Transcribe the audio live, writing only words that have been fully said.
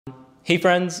Hey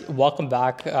friends, welcome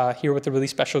back. Here with a really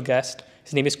special guest.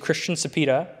 His name is Christian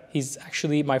Cepeda. He's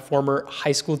actually my former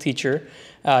high school teacher.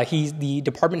 He's the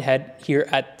department head here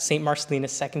at St.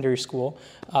 Marcellinus Secondary School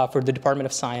for the Department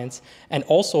of Science, and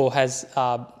also has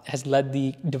led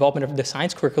the development of the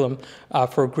science curriculum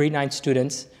for grade 9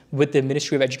 students with the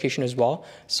Ministry of Education as well.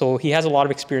 So he has a lot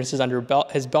of experiences under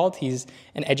his belt. He's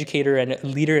an educator and a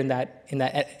leader in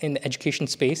the education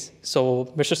space. So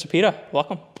Mr. Cepeda,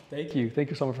 welcome. Thank you. Thank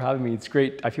you so much for having me. It's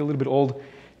great. I feel a little bit old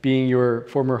being your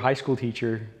former high school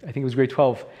teacher. I think it was grade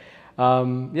 12.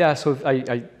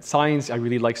 Science, I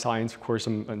really like science. Of course,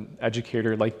 I'm an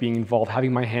educator, like being involved,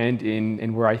 having my hand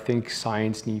in where I think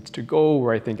science needs to go,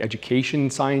 where I think education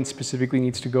science specifically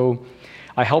needs to go.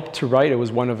 I helped to write, I was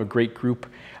one of a great group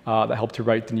that helped to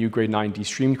write the new grade 9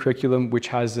 de-streamed curriculum, which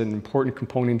has an important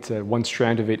component. One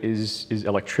strand of it is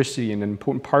electricity, and an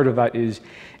important part of that is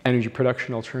energy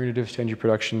production, alternatives to energy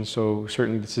production. So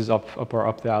certainly this is up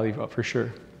the alley for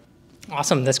sure.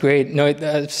 Awesome, that's great. No,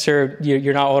 sir,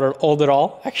 you're not old at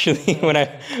all. Actually, when I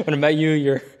met you,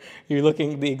 you're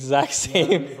looking the exact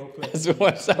same as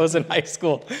when I was in high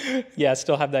school. Yeah,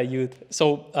 still have that youth.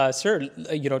 So, sir,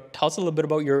 tell us a little bit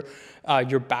about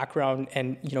your background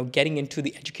and getting into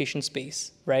the education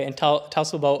space, right? And tell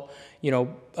us about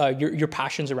your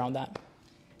passions around that.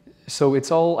 So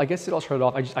I guess it all started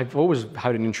off. I've always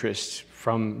had an interest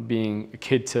from being a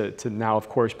kid to now, of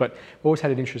course, but I've always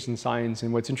had an interest in science.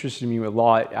 And what's interested me a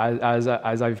lot as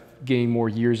I've gained more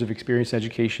years of experience in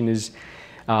education is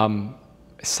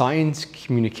science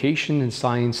communication and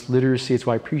science literacy. It's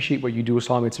why I appreciate what you do,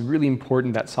 Osama. It's really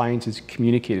important that science is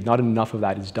communicated. Not enough of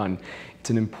that is done. It's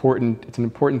an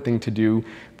important thing to do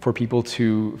for people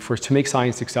to make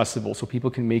science accessible, so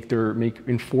people can make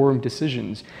informed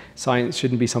decisions. Science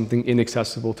shouldn't be something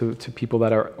inaccessible to people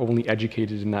that are only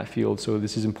educated in that field. So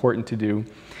this is important to do.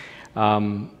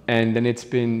 And then it's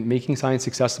been making science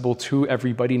accessible to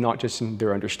everybody, not just in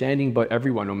their understanding, but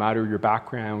everyone, no matter your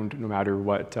background, no matter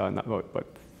what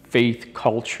faith,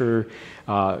 culture,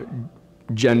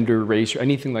 gender, race, or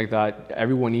anything like that.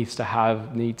 Everyone needs to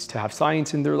have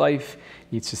science in their life,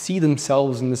 needs to see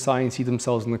themselves in the science, see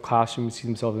themselves in the classroom, see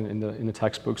themselves in the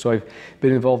textbook. So I've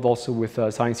been involved also with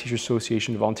Science Teachers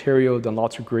Association of Ontario, done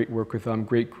lots of great work with them,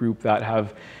 great group that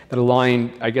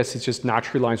align, I guess it's just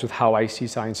naturally aligns with how I see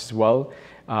science as well,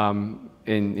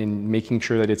 in making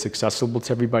sure that it's accessible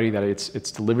to everybody, that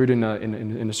it's delivered in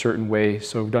a certain way.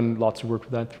 So I've done lots of work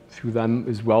with that through them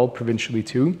as well, provincially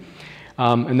too.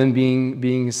 And then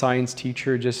being a science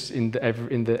teacher, just in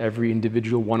every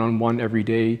individual one-on-one,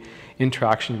 everyday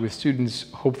interaction with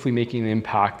students, hopefully making an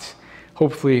impact,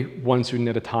 hopefully one student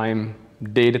at a time,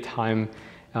 day at a time.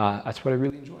 That's what I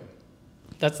really enjoy.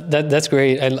 That's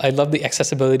great. I love the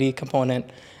accessibility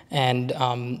component and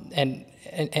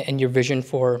your vision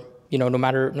for no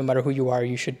matter who you are,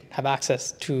 you should have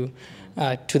access to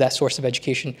that source of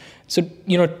education. So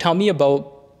tell me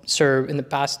about, sir, in the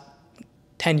past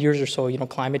 10 years or so,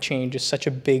 climate change is such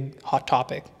a big hot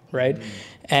topic, right? Mm-hmm.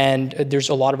 And there's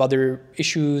a lot of other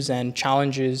issues and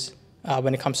challenges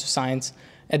when it comes to science,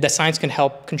 and that science can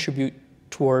help contribute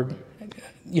toward.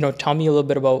 Tell me a little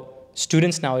bit about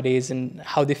students nowadays and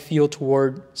how they feel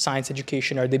toward science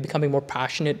education. Are they becoming more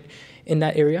passionate in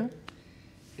that area?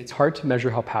 It's hard to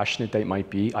measure how passionate they might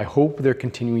be. I hope they're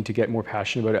continuing to get more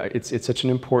passionate about it. It's such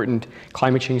an important,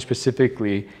 climate change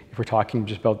specifically, if we're talking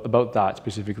just about that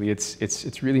specifically,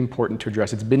 it's really important to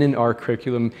address. It's been in our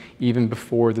curriculum even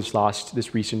before this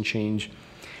recent change.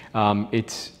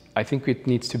 I think it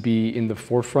needs to be in the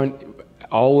forefront.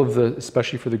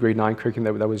 Especially for the grade 9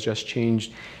 curriculum that was just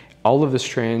changed, all of the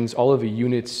strands, all of the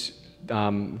units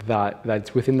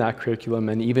that's within that curriculum,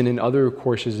 and even in other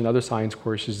courses and other science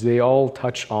courses, they all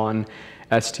touch on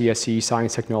STSE,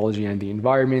 science, technology, and the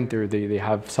environment. They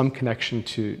have some connection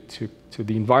to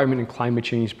the environment and climate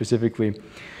change specifically.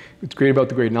 What's great about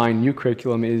the grade 9 new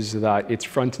curriculum is that it's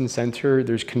front and center.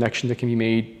 There's connection that can be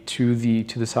made to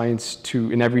the science,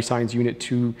 in every science unit,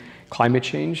 to climate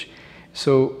change.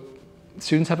 So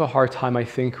students have a hard time, I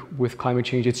think, with climate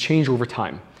change. It's changed over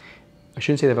time. I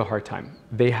shouldn't say they have a hard time.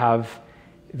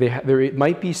 There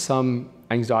might be some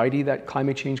anxiety that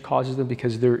climate change causes them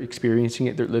because they're experiencing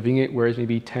it, they're living it, whereas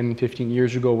maybe 10, 15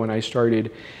 years ago when I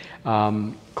started,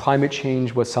 climate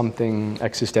change was something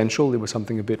existential. It was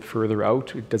something a bit further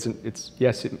out.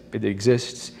 Yes, it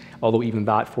exists, although even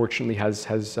that fortunately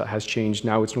has changed.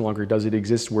 Now it's no longer does it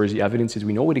exist, whereas the evidence is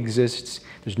we know it exists,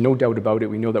 there's no doubt about it,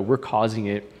 we know that we're causing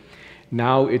it.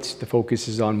 Now the focus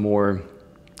is on more,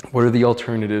 what are the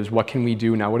alternatives? What can we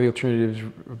do now? What are the alternatives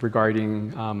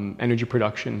regarding energy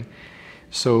production?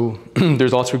 So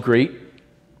there's also great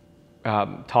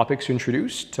topics to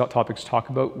introduce, topics to talk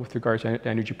about with regards to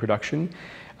energy production.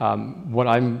 What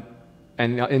I'm,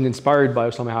 and inspired by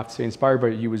Osama, I have to say, inspired by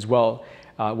you as well,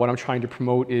 what I'm trying to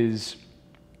promote is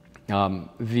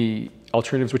the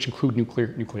alternatives which include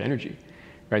nuclear energy.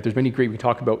 Right? There's many great, we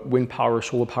talk about wind power,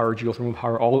 solar power, geothermal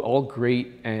power, all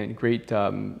great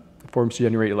forms to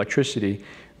generate electricity,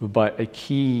 but a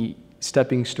key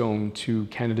stepping stone to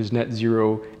Canada's net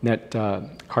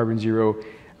carbon zero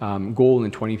goal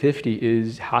in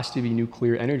 2050 has to be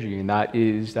nuclear energy, and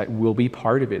that will be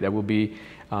part of it. That will be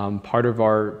part of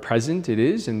our present. It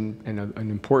is, and an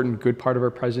important, good part of our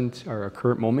present, our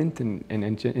current moment, and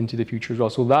into the future as well.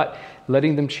 So that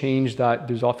letting them change that,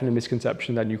 there's often a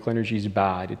misconception that nuclear energy is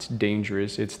bad, it's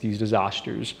dangerous, it's these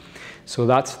disasters. So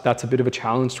that's a bit of a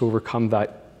challenge to overcome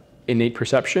that innate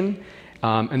perception.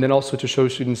 And then also to show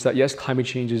students that yes, climate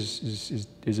change is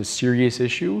a serious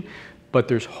issue, but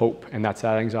there's hope, and that's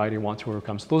that anxiety I want to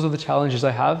overcome. So those are the challenges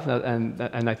I have,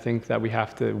 and I think that we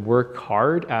have to work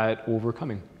hard at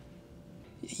overcoming.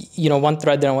 You know, one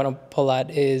thread that I want to pull at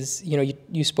is, you know,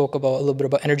 you spoke about a little bit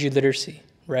about energy literacy,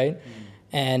 right?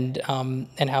 And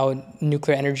how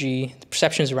nuclear energy, the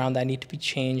perceptions around that need to be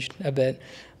changed a bit.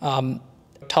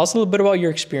 Tell us a little bit about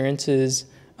your experiences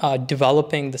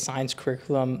developing the science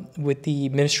curriculum with the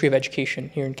Ministry of Education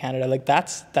here in Canada. Like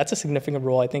that's a significant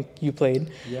role I think you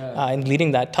played in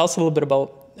leading that. Tell us a little bit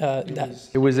about that.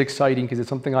 It was exciting because it's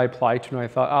something I applied to, and I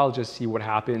thought I'll just see what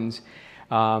happens.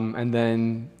 And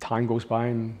then time goes by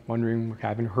and wondering, I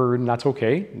haven't heard, and that's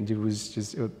okay. It was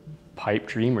just a pipe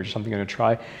dream or just something I'm gonna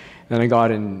try. And then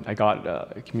I got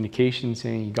a communication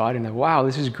saying you got it, and wow,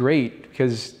 this is great,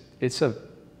 because it's a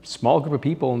small group of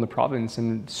people in the province,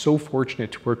 and so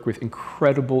fortunate to work with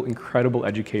incredible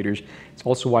educators. It's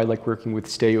also why I like working with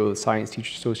STAO, the Science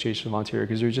Teachers Association of Ontario,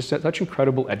 because they're just such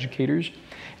incredible educators,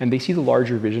 and they see the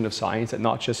larger vision of science, that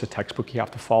not just a textbook you have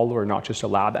to follow, or not just a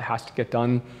lab that has to get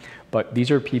done, but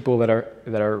these are people that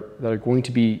are going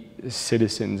to be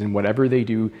citizens, and whatever they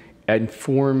do,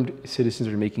 informed citizens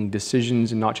are making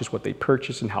decisions, and not just what they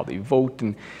purchase and how they vote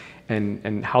and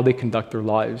how they conduct their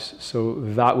lives. So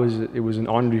it was an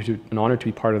honor to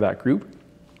be part of that group,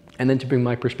 and then to bring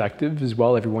my perspective as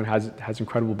well. Everyone has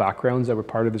incredible backgrounds that were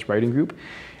part of this writing group.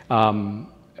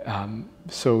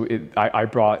 So I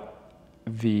brought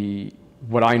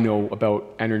what I know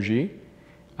about energy,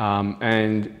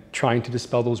 and trying to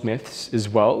dispel those myths as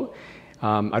well.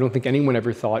 I don't think anyone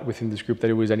ever thought within this group that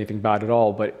it was anything bad at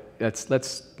all, but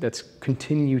let's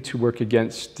continue to work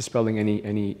against dispelling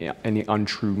any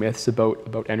untrue myths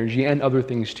about energy and other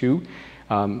things too.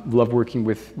 Love working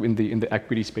in the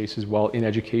equity space as well, in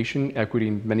education, equity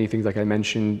in many things like I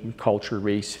mentioned, culture,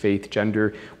 race, faith,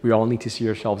 gender. We all need to see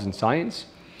ourselves in science,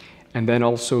 and then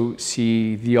also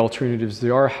see the alternatives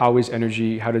there are. How is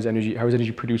energy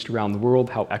produced around the world?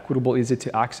 How equitable is it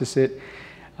to access it?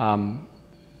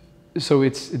 So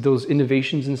it's those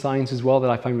innovations in science as well that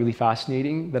I find really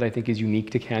fascinating, that I think is unique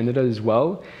to Canada as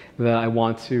well, that I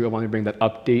want to bring that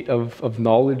update of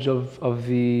knowledge of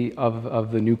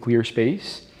the nuclear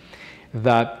space,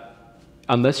 that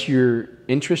unless you're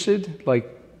interested,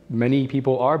 like many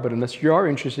people are, but unless you are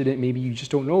interested in it, maybe you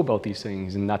just don't know about these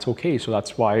things, and that's okay. So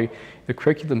that's why the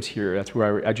curriculum's here. That's where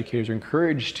our educators are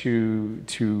encouraged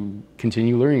to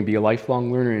continue learning, be a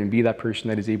lifelong learner, and be that person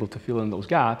that is able to fill in those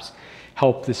gaps,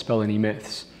 help dispel any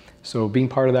myths. So being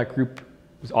part of that group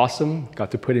was awesome. Got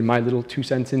to put in my little 2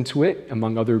 cents into it,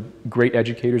 among other great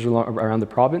educators around the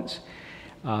province.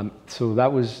 So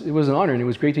it was an honor, and it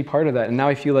was great to be part of that. And now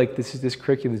I feel like this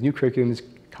new curriculum is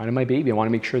kind of my baby. I want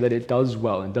to make sure that it does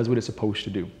well and does what it's supposed to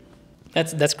do.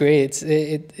 That's great.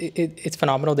 It's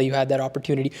phenomenal that you had that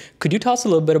opportunity. Could you tell us a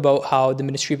little bit about how the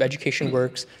Ministry of Education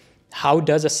works? How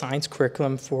does a science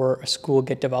curriculum for a school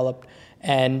get developed?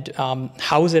 And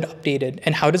how is it updated?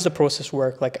 And how does the process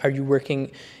work? Like, are you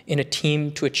working in a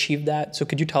team to achieve that? So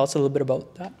could you tell us a little bit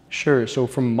about that? Sure. So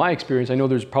from my experience, I know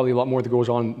there's probably a lot more that goes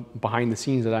on behind the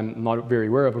scenes that I'm not very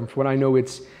aware of. And from what I know,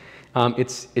 it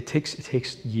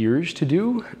takes years to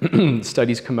do.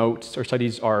 Studies come out, or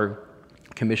studies are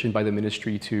commissioned by the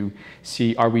ministry to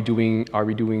see, are we doing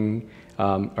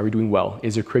well?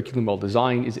 Is the curriculum well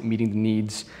designed? Is it meeting the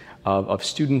needs of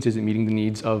students? Is it meeting the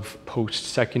needs of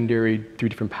post-secondary through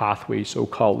different pathways? So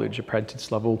college,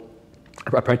 apprentice level,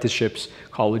 apprenticeships,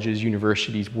 colleges,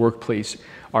 universities, workplace.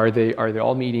 Are they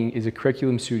all meeting? Is the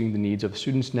curriculum suiting the needs of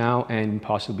students now and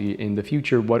possibly in the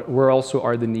future? Where also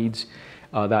are the needs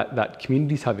that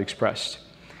communities have expressed?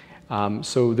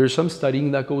 So there's some studying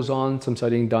that goes on, some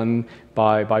studying done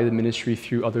by the ministry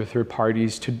through other third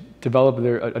parties to develop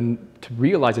to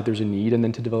realize that there's a need, and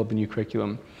then to develop a new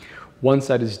curriculum. Once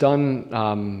that is done,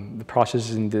 the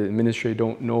process in the ministry I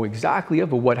don't know exactly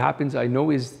of, but what happens I know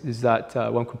is that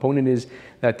one component is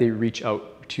that they reach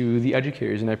out to the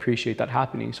educators, and I appreciate that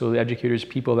happening. So the educators,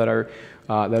 people that are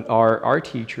our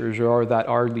teachers or that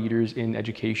are leaders in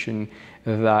education,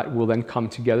 that will then come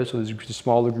together. So there's a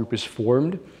smaller group is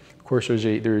formed. Of course,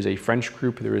 there is a French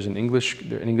group, there is an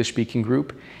English-speaking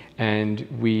group, and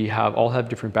we all have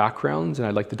different backgrounds, and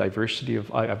I like the diversity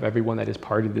of everyone that is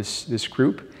part of this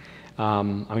group.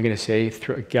 I'm going to say,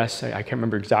 I guess, I can't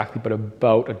remember exactly, but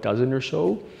about a dozen or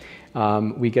so.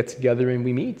 We get together and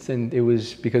we meet, and it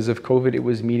was, because of COVID, it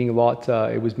was meeting a lot,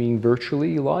 it was meeting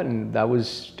virtually a lot, and that was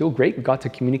still great. We got to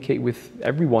communicate with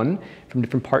everyone from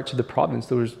different parts of the province.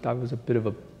 That was a bit of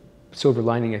a silver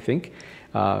lining, I think,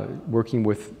 working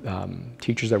with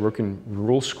teachers that work in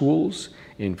rural schools,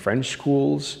 in French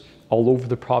schools, all over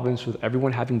the province, with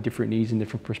everyone having different needs and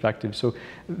different perspectives. So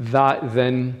that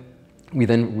then, we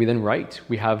then write.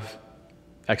 We have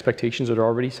expectations that are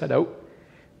already set out.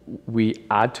 We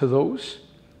add to those.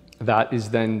 That is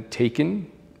then taken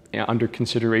under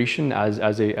consideration as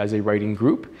a writing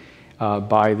group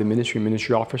by the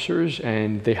ministry officers,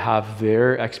 and they have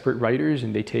their expert writers,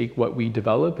 and they take what we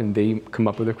develop and they come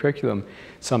up with a curriculum.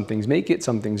 Some things make it,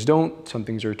 some things don't, some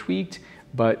things are tweaked,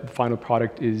 but the final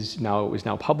product is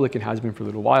now public and has been for a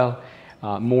little while.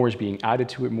 More is being added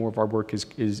to it. More of our work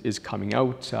is coming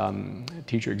out.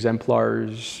 Teacher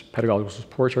exemplars, pedagogical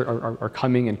supports are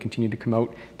coming and continue to come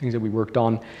out, things that we worked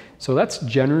on. So that's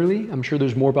generally, I'm sure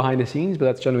there's more behind the scenes, but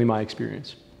that's generally my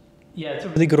experience. Yeah, it's a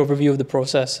really good overview of the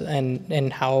process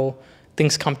and how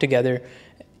things come together.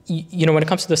 You know, when it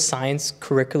comes to the science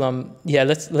curriculum, yeah,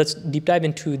 let's deep dive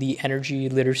into the energy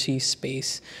literacy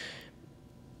space.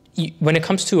 When it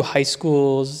comes to high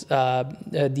schools,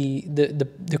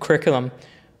 the curriculum,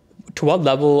 to what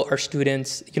level are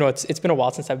students? You know, it's been a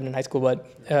while since I've been in high school,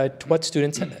 but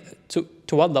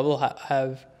to what level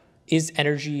is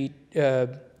energy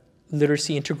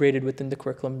literacy integrated within the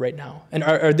curriculum right now? And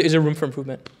is there room for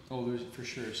improvement? Oh, there's for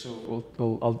sure. So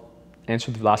I'll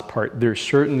answer the last part. There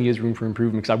certainly is room for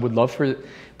improvement, because I would love for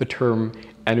the term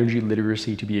energy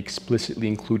literacy to be explicitly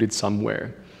included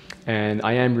somewhere. And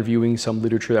I am reviewing some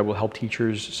literature that will help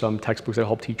teachers, some textbooks that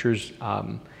help teachers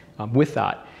with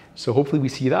that. So hopefully we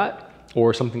see that,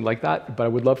 or something like that, but I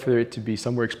would love for it to be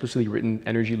somewhere explicitly written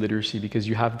energy literacy, because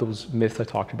you have those myths I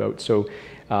talked about. So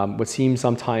what seems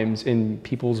sometimes in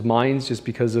people's minds, just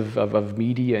because of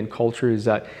media and culture, is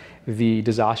that the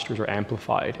disasters are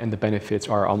amplified and the benefits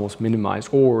are almost minimized,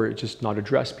 or just not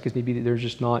addressed because maybe they're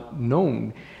just not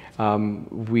known.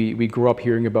 We grew up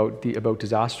hearing about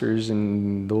disasters,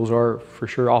 and those are for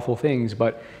sure awful things,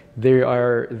 but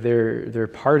they're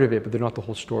part of it, but they're not the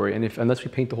whole story. And unless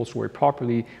we paint the whole story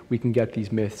properly, we can get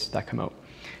these myths that come out.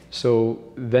 So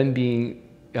then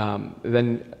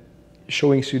then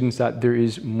showing students that there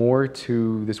is more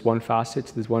to this one facet,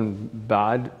 to this one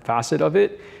bad facet of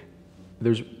it.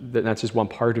 That's just one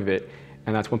part of it.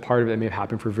 And that's one part of it that may have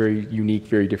happened for very unique,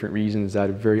 very different reasons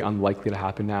that are very unlikely to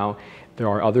happen now. There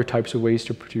are other types of ways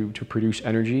to produce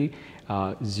energy,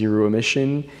 zero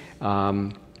emission,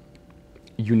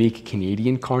 unique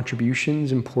Canadian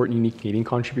contributions, important unique Canadian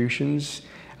contributions.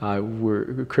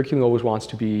 Curriculum always wants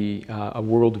to be a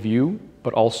world view,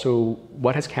 but also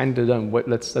what has Canada done?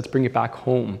 Let's bring it back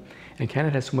home. And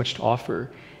Canada has so much to offer.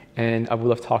 And I would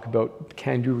love to talk about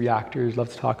can-do reactors, love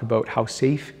to talk about how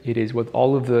safe it is with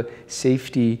all of the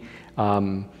safety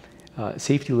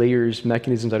layers,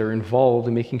 mechanisms that are involved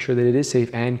in making sure that it is safe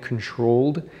and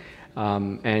controlled,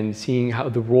 and seeing how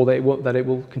the role that it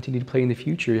will continue to play in the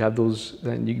future. You have those,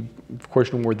 and you of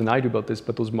course know more than I do about this,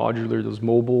 but those modular, those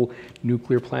mobile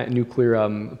nuclear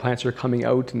plants are coming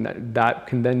out, and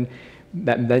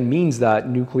that then means that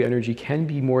nuclear energy can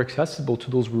be more accessible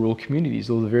to those rural communities,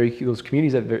 those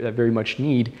communities that very much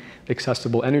need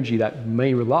accessible energy, that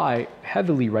may rely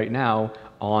heavily right now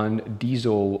on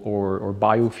diesel or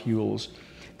biofuels,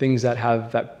 things that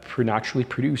naturally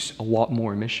produce a lot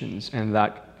more emissions and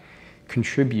that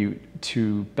contribute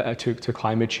to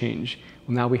climate change.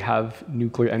 Well, now we have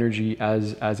nuclear energy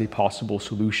as a possible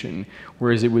solution,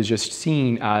 whereas it was just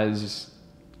seen as,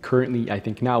 currently, I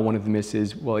think now one of the myths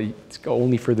is, well, it's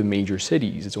only for the major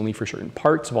cities. It's only for certain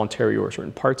parts of Ontario or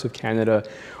certain parts of Canada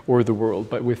or the world.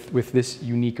 But with this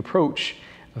unique approach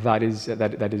that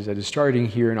is starting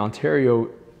here in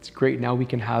Ontario, it's great. Now we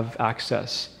can have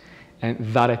access, and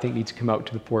that I think needs to come out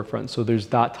to the forefront. So there's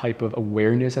that type of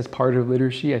awareness as part of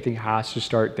literacy. I think has to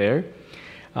start there,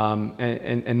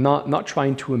 and not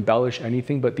trying to embellish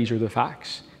anything, but these are the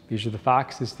facts. These are the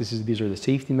facts. These are the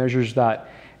safety measures that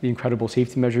the incredible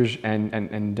safety measures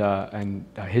and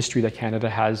history that Canada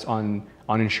has on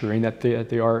ensuring that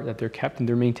they're kept and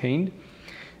they're maintained.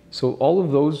 So all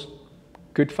of those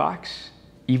good facts,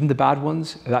 even the bad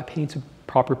ones, that paints a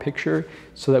proper picture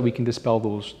so that we can dispel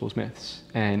those myths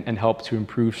and help to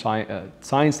improve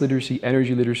science literacy,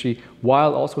 energy literacy,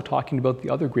 while also talking about the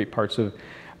other great parts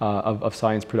of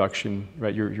science production,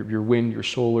 right? Your wind, your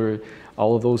solar,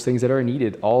 all of those things that are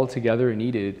needed, all together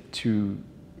needed to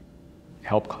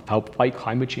help fight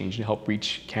climate change and help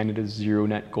reach Canada's zero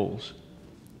net goals.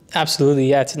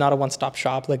 Absolutely, yeah. It's not a one-stop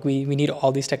shop. Like we need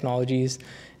all these technologies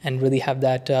and really have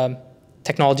that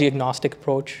technology agnostic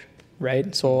approach,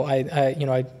 right? So I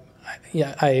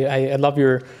love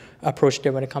your approach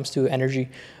there when it comes to energy.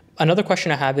 Another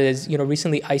question I have is,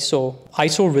 recently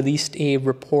ISO released a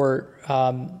report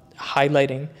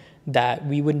highlighting that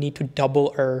we would need to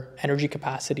double our energy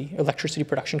capacity, electricity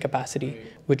production capacity,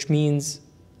 which means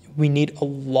we need a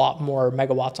lot more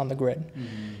megawatts on the grid,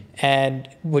 and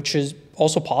which is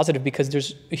also positive because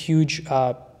there's a huge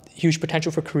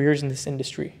potential for careers in this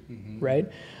industry, right?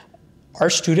 Are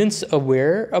students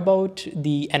aware about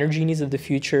the energy needs of the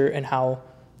future and how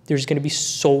there's going to be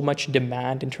so much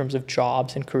demand in terms of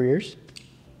jobs and careers?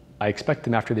 I expect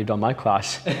them after they've done my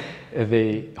class.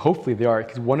 Hopefully they are,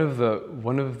 because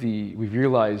we've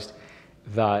realized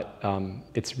that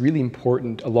it's really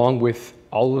important, along with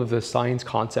all of the science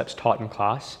concepts taught in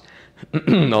class,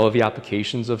 all of the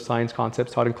applications of science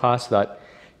concepts taught in class, that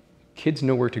kids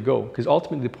know where to go. Because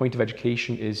ultimately the point of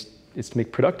education is to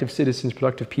make productive citizens,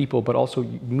 productive people, but also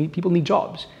people need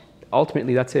jobs.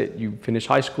 Ultimately, that's it. You finish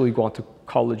high school, you go on to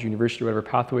college, university, whatever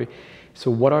pathway.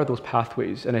 So what are those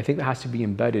pathways? And I think that has to be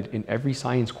embedded in every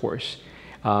science course.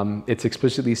 It's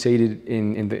explicitly stated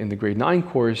in the grade 9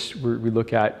 course where we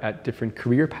look at different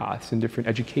career paths and different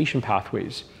education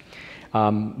pathways,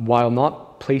 while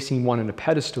not placing one on a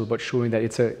pedestal, but showing that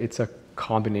it's a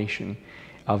combination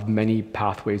of many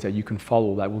pathways that you can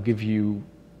follow that will give you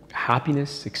happiness,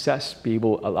 success, be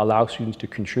able to allow students to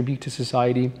contribute to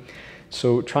society.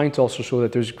 So trying to also show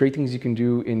that there's great things you can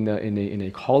do in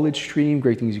a college stream,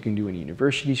 great things you can do in a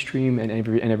university stream, and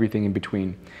everything in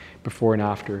between, before and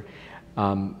after.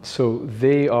 So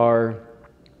they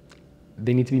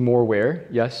need to be more aware,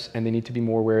 yes, and they need to be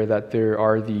more aware that there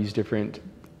are these different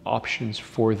options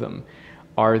for them.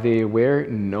 Are they aware?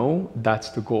 No,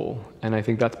 that's the goal. And I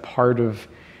think that's part of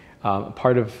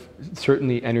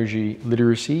certainly energy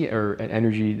literacy, or the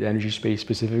energy space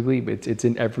specifically, but it's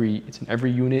in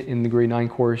every unit in the grade 9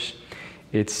 course.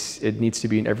 It needs to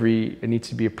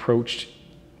be approached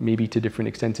maybe to different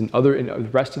extents in the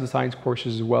rest of the science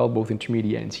courses as well, both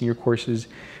intermediate and senior courses.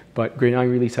 But grade 9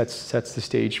 really sets the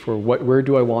stage for where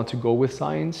do I want to go with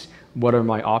science? What are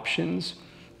my options?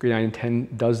 Grade 9 and 10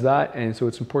 does that, and so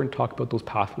it's important to talk about those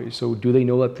pathways. So do they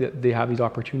know that they have these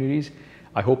opportunities?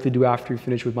 I hope they do after you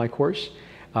finish with my course.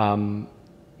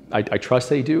 I trust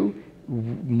they do.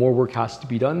 More work has to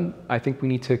be done. I think we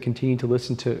need to continue to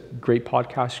listen to great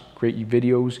podcasts, great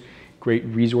videos, great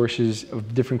resources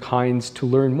of different kinds to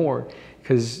learn more,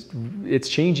 because it's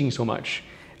changing so much.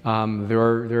 There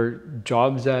are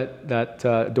jobs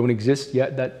that don't exist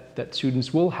yet that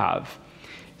students will have.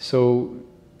 So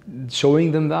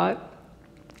showing them that,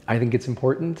 I think it's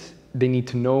important. They need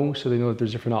to know, so they know that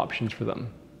there's different options for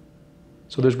them.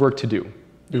 So there's work to do.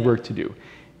 There's work to do.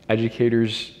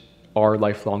 Educators are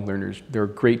lifelong learners. There are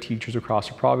great teachers across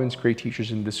the province, great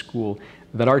teachers in this school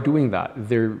that are doing that.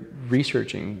 They're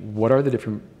researching what are the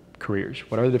different careers,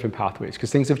 what are the different pathways, because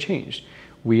things have changed.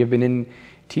 We have been in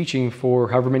teaching for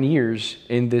however many years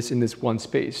in this one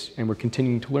space, and we're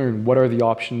continuing to learn what are the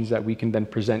options that we can then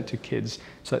present to kids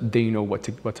so that they know what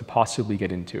to possibly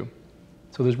get into.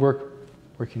 So there's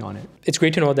working on it. It's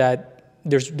great to know that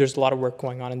there's a lot of work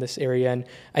going on in this area, and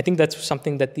I think that's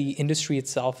something that the industry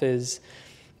itself is,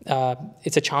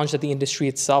 it's a challenge that the industry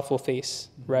itself will face,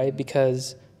 right?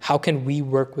 Because how can we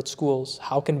work with schools?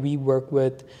 How can we work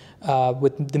with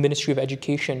the Ministry of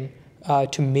Education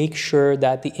to make sure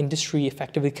that the industry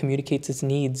effectively communicates its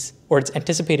needs or its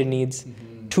anticipated needs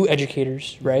to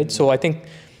educators, right? So I think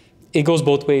it goes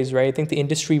both ways, right? I think the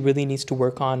industry really needs to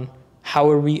work on how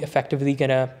are we effectively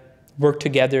gonna work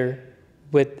together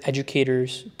with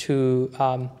educators to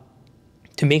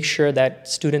make sure that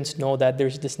students know that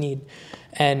there's this need.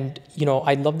 And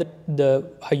I love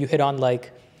how you hit on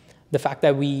like the fact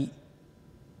that we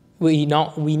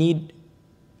need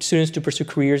students to pursue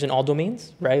careers in all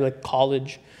domains, right? Like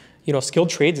college, skilled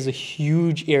trades is a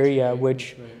huge area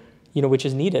which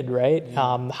is needed, right?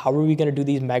 Yeah. How are we going to do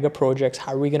these mega projects?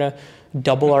 How are we going to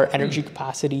double our energy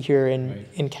capacity here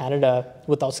in Canada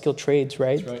without skilled trades,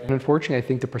 right? That's right. And unfortunately, I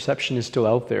think the perception is still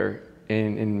out there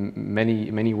in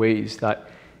many ways, that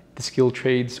the skilled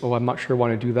trades, oh, I'm not sure I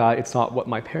want to do that. It's not what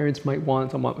my parents might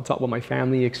want. It's not what my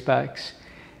family expects.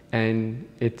 And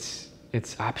it's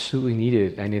absolutely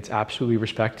needed, and it's absolutely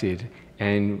respected.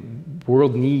 And the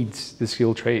world needs the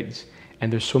skilled trades.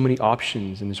 And there's so many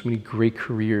options, and there's so many great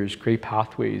careers, great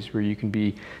pathways where you can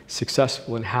be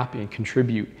successful and happy and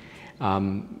contribute.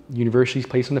 University's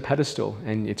placed on the pedestal,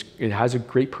 and it has a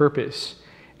great purpose.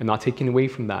 I'm not taking away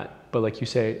from that, but like you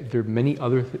say, there are many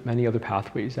other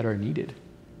pathways that are needed.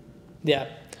 Yeah,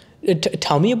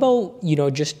 tell me about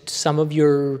just some of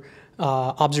your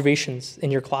observations in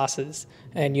your classes,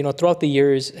 and throughout the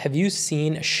years, have you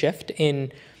seen a shift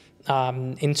in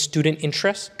student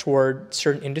interest toward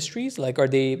certain industries? Like, are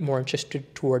they more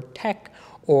interested toward tech,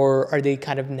 or are they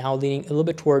kind of now leaning a little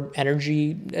bit toward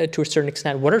energy to a certain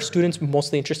extent? What are students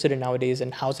mostly interested in nowadays,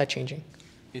 and how is that changing?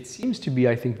 It seems to be,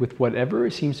 I think, with whatever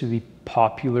seems to be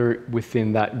popular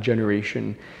within that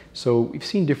generation. So we've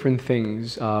seen different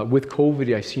things. With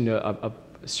COVID, I've seen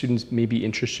students maybe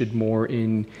interested more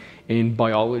in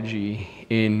biology,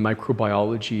 in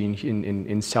microbiology,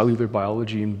 in cellular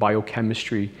biology, in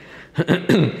biochemistry.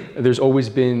 There's always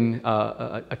been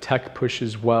a tech push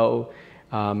as well.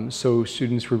 So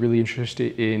students were really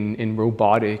interested in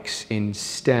robotics, in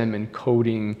STEM and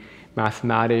coding,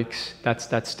 mathematics.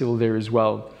 That's still there as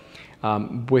well.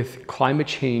 With climate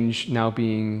change now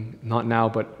being, not now,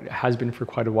 but has been for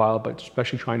quite a while, but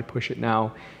especially trying to push it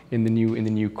now in the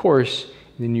new course,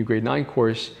 in the new grade 9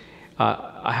 course.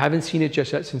 I haven't seen it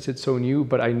just yet since it's so new,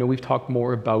 but I know we've talked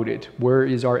more about it. Where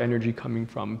is our energy coming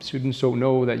from? Students don't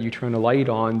know that you turn a light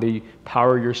on, they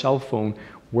power your cell phone.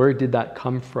 Where did that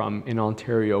come from in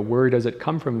Ontario? Where does it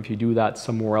come from if you do that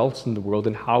somewhere else in the world,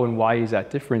 and how and why is that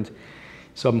different?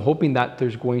 So I'm hoping that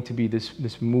there's going to be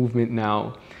this movement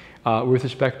now. With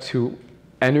respect to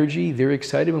energy, they're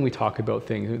excited when we talk about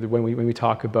things. When we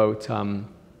talk about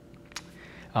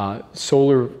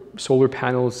solar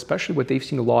panels, especially what they've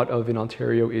seen a lot of in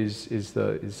Ontario is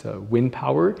wind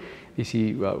power. They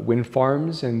see wind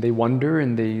farms, and they wonder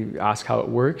and they ask how it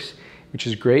works, which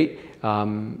is great.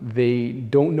 They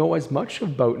don't know as much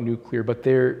about nuclear, but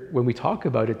when we talk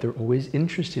about it, they're always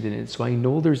interested in it. So I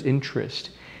know there's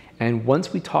interest. And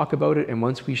once we talk about it, and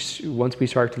once we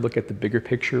start to look at the bigger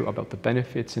picture about the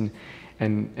benefits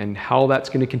and how that's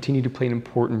going to continue to play an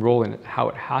important role, and how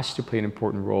it has to play an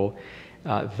important role,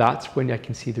 that's when I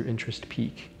can see their interest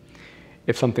peak.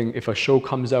 If a show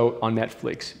comes out on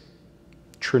Netflix,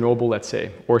 Chernobyl, let's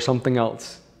say, or something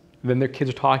else, then their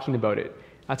kids are talking about it.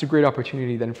 That's a great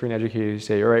opportunity then for an educator to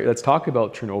say, all right, let's talk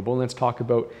about Chernobyl, and let's talk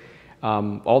about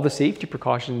all the safety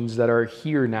precautions that are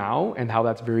here now, and how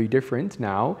that's very different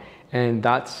now, and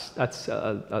that's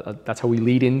how we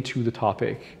lead into the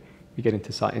topic. We get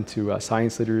into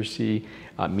science literacy,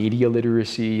 media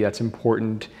literacy. That's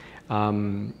important.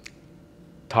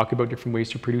 Talk about different ways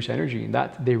to produce energy, and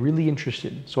that they're really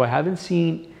interested. So I haven't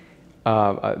seen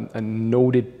a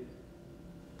noted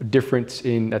difference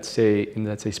in let's say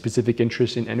specific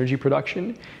interest in energy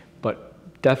production, but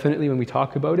definitely when we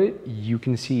talk about it, you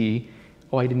can see,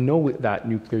 oh, I didn't know that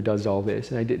nuclear does all this,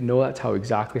 and I didn't know that's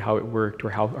exactly how it worked, or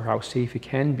how safe it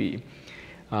can be.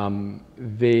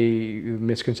 The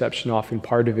misconception often,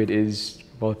 part of it is,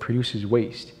 well, it produces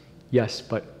waste. Yes,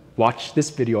 but watch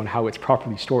this video on how it's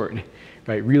properly stored,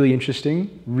 right? Really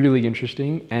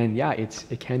interesting, and yeah,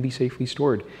 it can be safely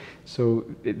stored. So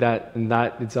it's an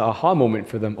aha moment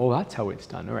for them. Oh, that's how it's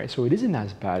done. All right, so it isn't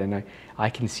as bad, and I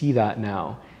can see that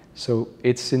now. So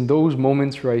it's in those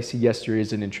moments where I see, yes, there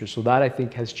is an interest. So that, I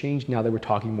think, has changed now that we're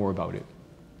talking more about it.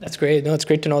 That's great. No, it's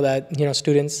great to know that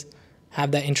students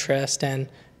have that interest, and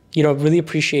really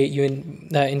appreciate you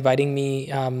inviting me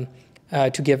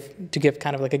to give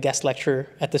kind of like a guest lecture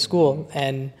at the school.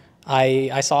 And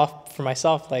I saw for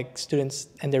myself, like, students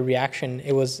and their reaction.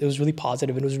 It was really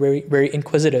positive. It was very, very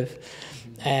inquisitive,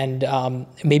 and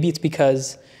maybe it's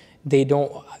because they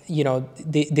don't,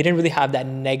 they didn't really have that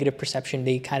negative perception.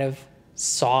 They kind of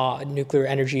saw nuclear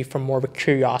energy from more of a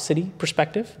curiosity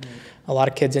perspective. A lot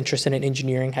of kids interested in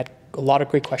engineering had a lot of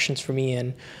great questions for me,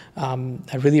 and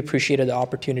I really appreciated the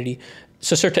opportunity.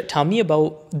 So, sir, tell me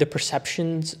about the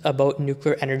perceptions about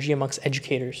nuclear energy amongst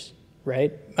educators,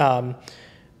 right?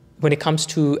 When it comes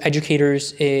to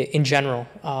educators in general,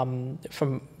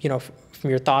 from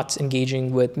your thoughts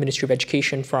engaging with Ministry of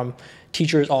Education, from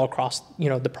teachers all across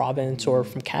the province or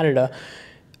from Canada,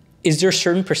 is there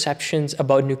certain perceptions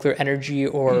about nuclear energy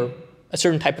or a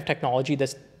certain type of technology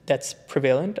that's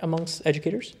prevalent amongst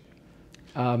educators?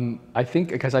 I think,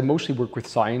 because I mostly work with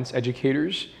science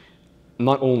educators,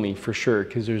 not only, for sure,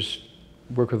 because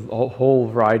work with a whole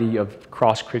variety of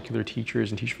cross-curricular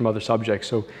teachers and teachers from other subjects.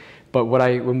 So But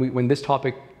when this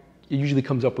topic, it usually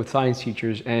comes up with science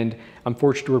teachers, and I'm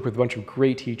fortunate to work with a bunch of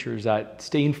great teachers that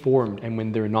stay informed, and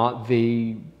when they're not,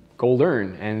 they go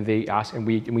learn, and they ask, and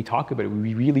we talk about it.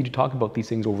 We really do talk about these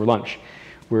things over lunch.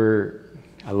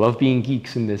 I love being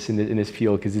geeks in this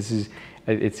field, because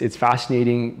it's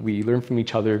fascinating. We learn from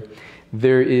each other.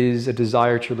 There is a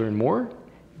desire to learn more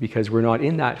because we're not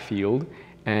in that field.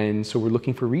 And so we're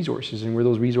looking for resources, and where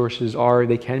those resources are,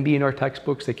 they can be in our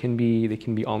textbooks, they can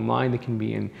be online, they can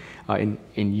be in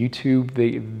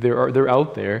YouTube. They're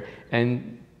out there,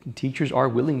 and teachers are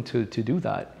willing to do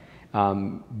that.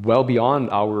 Well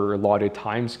beyond our allotted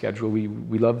time schedule.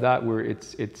 We love that.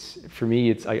 For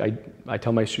me, I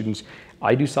tell my students,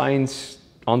 I do science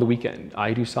on the weekend.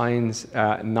 I do science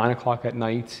at 9 o'clock at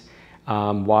night.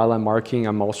 While I'm marking,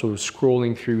 I'm also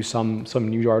scrolling through some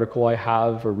news article I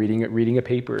have, or reading a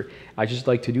paper. I just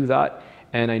like to do that,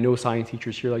 and I know science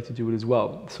teachers here like to do it as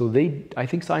well. So I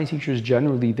think science teachers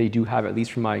generally, they do have, at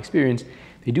least from my experience,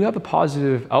 they do have a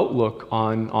positive outlook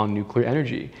on nuclear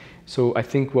energy. So I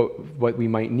think what we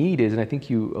might need is, and I think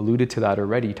you alluded to that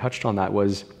already, touched on that,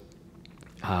 was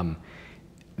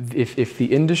if the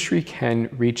industry can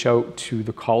reach out to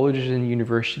the colleges and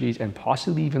universities and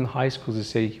possibly even high schools to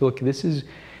say, look, this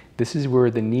is where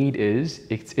the need is.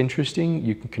 It's interesting.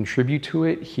 You can contribute to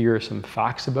it. Here are some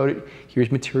facts about it.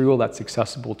 Here's material that's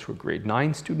accessible to a grade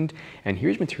 9 student, and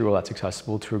here's material that's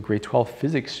accessible to a grade 12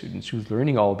 physics student who's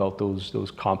learning all about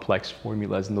those complex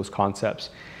formulas and those concepts.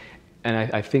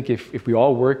 And I think if we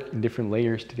all work in different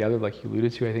layers together, like you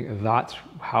alluded to, I think that's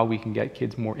how we can get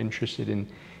kids more interested in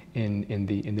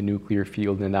the nuclear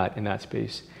field, in that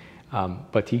space.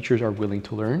 But teachers are willing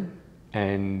to learn,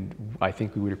 and I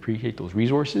think we would appreciate those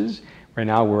resources. Right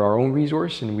now we're our own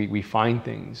resource, and we find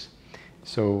things.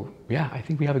 So yeah, I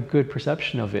think we have a good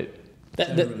perception of it.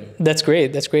 That's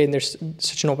great. That's great. And there's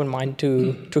such an open mind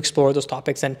to explore those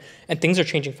topics, and things are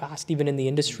changing fast, even in the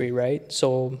industry, right?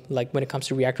 So like when it comes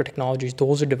to reactor technologies,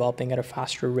 those are developing at a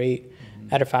faster rate,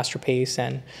 at a faster pace.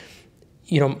 And,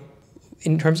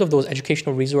 in terms of those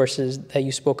educational resources that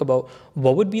you spoke about,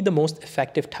 what would be the most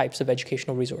effective types of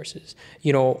educational resources?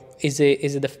 Is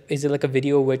it like a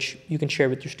video which you can share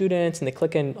with your students and they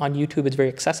click in on YouTube, it's very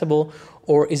accessible?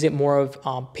 Or is it more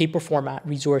of paper format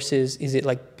resources? Is it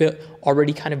like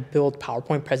already kind of built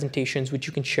PowerPoint presentations which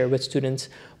you can share with students?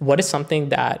 What is something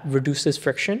that reduces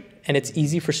friction and it's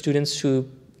easy for students to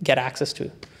get access to?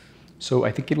 So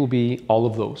I think it will be all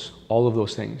of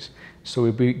those things. So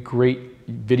it'd be great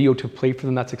video to play for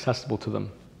them that's accessible to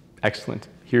them. Excellent.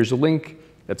 Here's a link.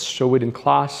 Let's show it in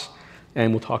class,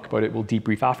 and we'll talk about it. We'll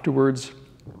debrief afterwards.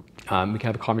 We can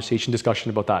have a conversation, discussion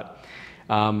about that.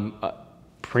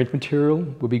 Print material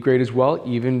would be great as well,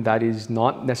 even that is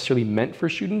not necessarily meant for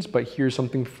students, but here's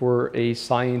something for a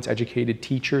science-educated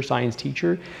teacher, science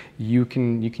teacher. You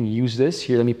can use this.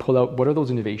 Here, let me pull out, what are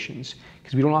those innovations?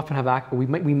 Because we don't often have access, we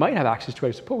might have access to it,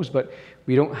 I suppose, but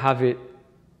we don't have it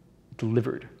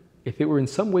delivered. If it were in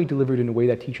some way delivered in a way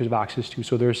that teachers have access to,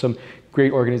 so there are some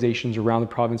great organizations around the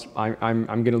province. I'm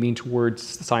going to lean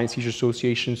towards the Science Teachers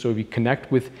Association. So if you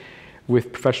connect with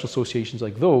professional associations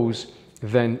like those,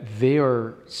 then they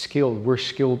are skilled. We're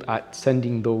skilled at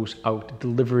sending those out,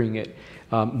 delivering it.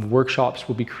 Workshops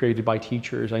will be created by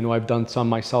teachers. I know I've done some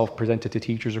myself, presented to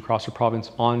teachers across the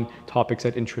province on topics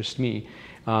that interest me.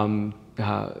 On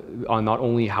not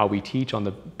only how we teach, on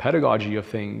the pedagogy of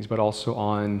things, but also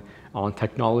on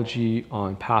technology,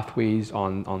 on pathways,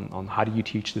 on how do you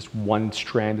teach this one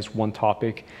strand, this one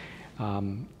topic.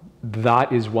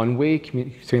 That is one way,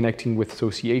 connecting with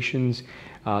associations.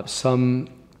 Some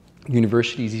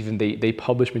universities even, they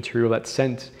publish material that's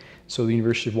sent. So the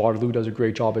University of Waterloo does a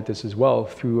great job at this as well,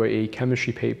 through a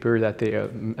chemistry paper that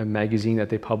a magazine that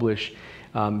they publish.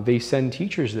 They send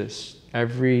teachers this.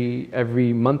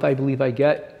 Every month, I believe I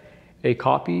get a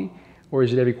copy, or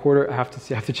is it every quarter? I have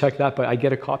to check that, but I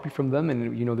get a copy from them,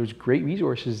 and there's great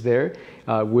resources there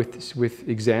with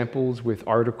examples, with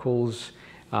articles,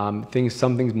 some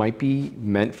things might be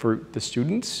meant for the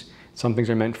students, some things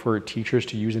are meant for teachers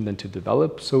to use and then to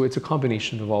develop. So it's a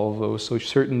combination of all of those. So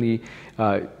certainly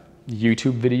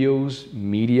YouTube videos,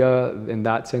 media in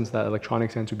that sense, that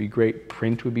electronic sense would be great.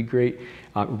 Print would be great.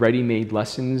 Ready-made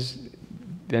lessons.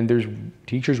 Then there's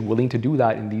teachers willing to do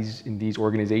that in these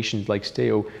organizations like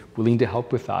STEO, willing to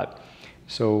help with that.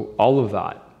 So all of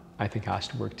that, I think, has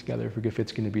to work together if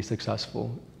it's going to be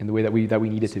successful in the way that we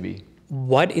need it to be.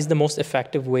 What is the most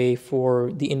effective way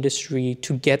for the industry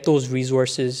to get those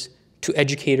resources to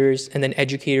educators, and then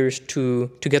educators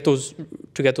to get those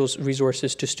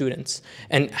resources to students?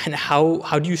 And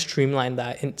how do you streamline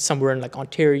that somewhere in like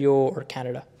Ontario or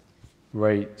Canada?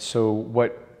 Right. So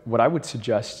what what I would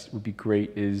suggest would be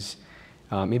great is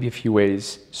maybe a few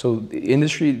ways. So the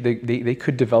industry, they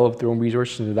could develop their own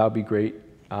resources, and that would be great.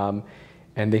 And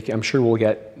I'm sure we'll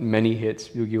get many hits.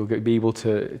 You'll be able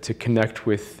to connect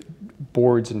with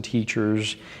boards and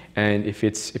teachers, and if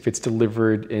it's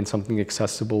delivered in something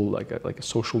accessible like a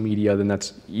social media, then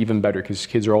that's even better, because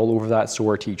kids are all over that, so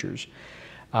are teachers.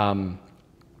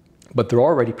 But there are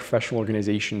already professional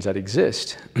organizations that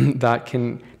exist that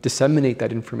can disseminate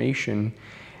that information,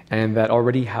 and that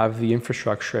already have the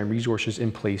infrastructure and resources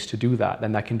in place to do that,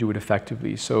 and that can do it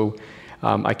effectively. So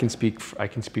I can speak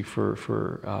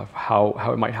for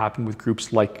how it might happen with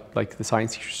groups like the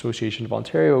Science Teachers Association of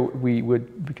Ontario. We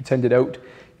could send it out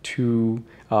to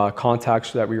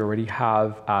contacts that we already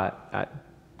have at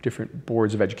different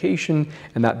boards of education,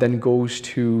 and that then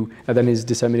then is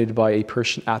disseminated by a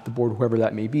person at the board, whoever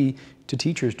that may be, to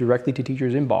teachers, directly to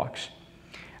teachers' inbox.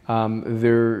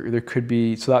 There could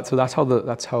be, so that's how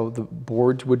the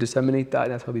boards would disseminate that,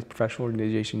 and that's how these professional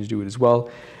organizations do it as well.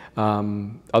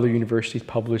 Other universities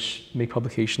make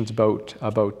publications about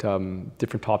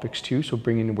different topics too, so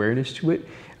bringing awareness to it.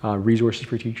 Resources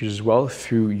for teachers as well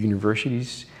through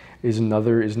universities is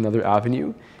another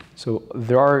avenue. So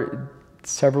there are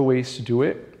several ways to do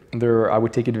it. I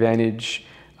would take advantage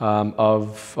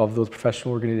of those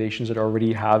professional organizations that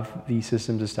already have these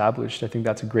systems established. I think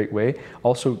that's a great way.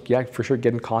 Also, yeah, for sure,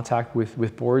 get in contact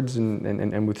with boards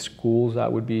and with schools. That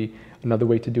would be another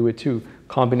way to do it too.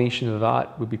 Combination of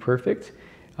that would be perfect.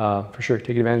 For sure,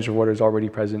 take advantage of what is already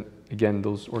present. Again,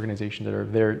 those organizations that are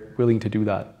there willing to do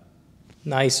that.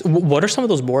 Nice. What are some of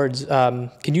those boards?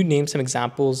 Can you name some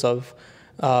examples of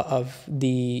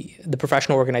the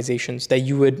professional organizations that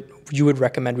you would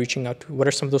recommend reaching out to? What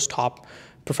are some of those top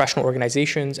professional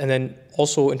organizations? And then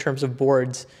also in terms of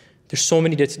boards, there's so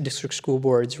many district school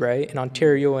boards, right, in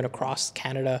Ontario and across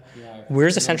Canada. Yeah,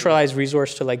 where's a centralized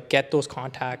resource to like get those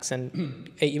contacts and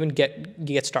even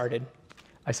get started?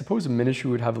 I suppose the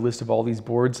ministry would have a list of all these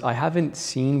boards. I haven't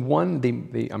seen one.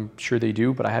 I'm sure they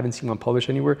do, but I haven't seen one published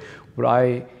anywhere.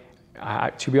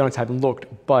 But to be honest, I haven't looked.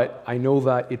 But I know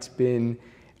that it's been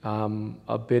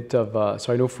a bit of.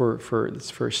 So I know for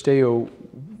STAO,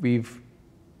 we've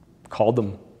called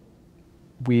them.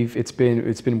 It's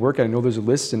been working. I know there's a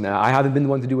list, and I haven't been the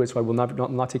one to do it, so I will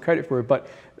not take credit for it. But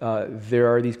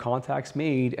there are these contacts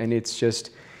made, and it's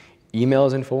just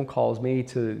emails and phone calls made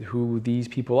to who these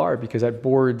people are, because at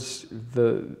boards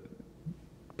the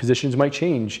positions might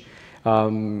change.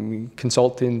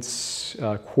 Consultants,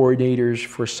 coordinators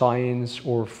for science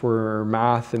or for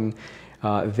math, and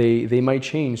they might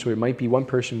change. So it might be one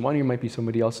person one year, might be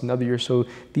somebody else another year. So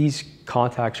these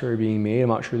contacts are being made. I'm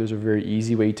not sure there's a very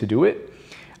easy way to do it.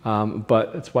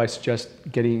 But that's why I suggest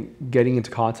getting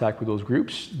into contact with those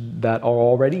groups that are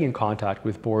already in contact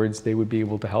with boards. They would be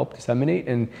able to help disseminate,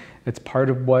 and it's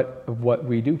part of what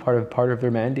we do, part of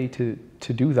their mandate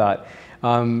to do that.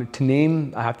 To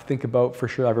name, I have to think about, for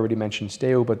sure, I've already mentioned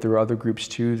STAO, but there are other groups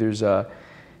too.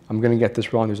 I'm going to get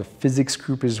this wrong, there's a physics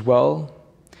group as well.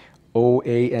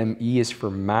 OAME is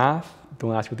for math.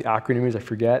 Don't ask what the acronym is, I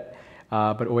forget.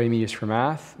 But OAME is for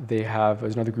math.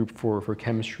 There's another group for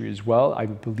chemistry as well. I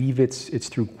believe it's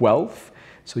through Guelph.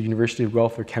 So University of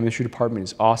Guelph, their chemistry department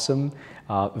is awesome.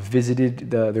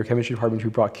 Visited their chemistry department, who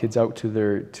brought kids out to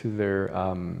their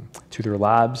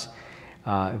labs.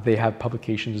 They have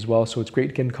publications as well, so it's great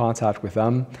to get in contact with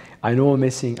them. I know I'm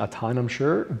missing a ton, I'm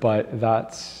sure, but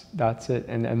that's it.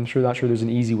 And I'm not sure there's an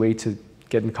easy way to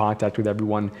get in contact with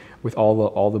everyone, with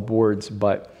all the boards,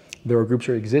 but there are groups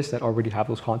that exist that already have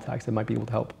those contacts that might be able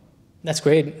to help. That's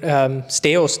great.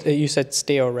 STAO, you said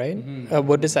STAO, right? Mm-hmm.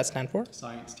 What does that stand for?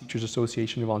 Science Teachers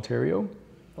Association of Ontario.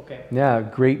 Okay. Yeah,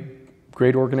 great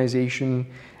organization.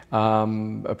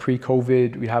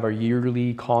 Pre-COVID, we have our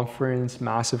yearly conference,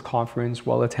 massive conference,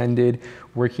 well attended.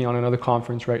 Working on another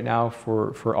conference right now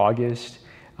for August.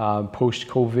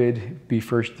 Post-COVID, the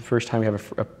first time we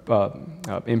have a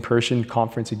in-person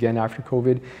conference again after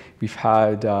COVID. We've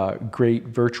had great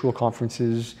virtual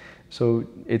conferences. So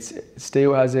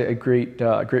STAO has a great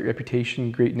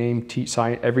reputation, great name.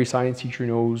 Every science teacher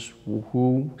knows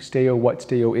who STAO, what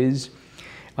STAO is.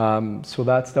 So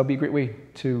that'll be a great way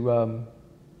to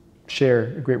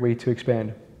share, a great way to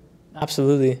expand.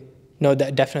 Absolutely, no,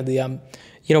 definitely.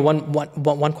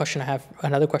 One question I have,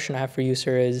 another question I have for you,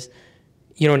 sir, is,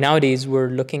 nowadays we're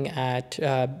looking at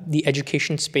the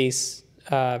education space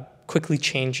quickly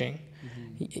changing,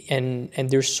 mm-hmm. and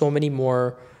there's so many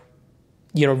more,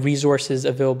 resources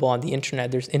available on the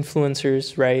internet. There's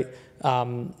influencers, right?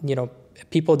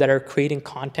 People that are creating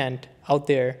content out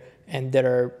there and that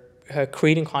are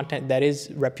creating content that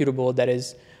is reputable, that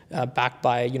is backed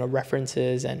by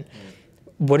references. And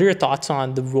what are your thoughts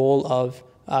on the role of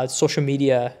social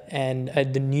media and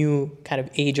the new kind of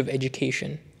age of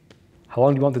education? How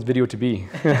long do you want this video to be?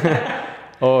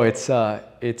 Oh, it's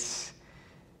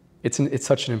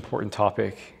such an important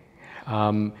topic.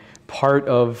 Part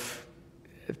of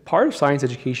science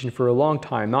education for a long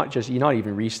time, not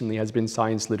even recently, has been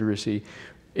science literacy.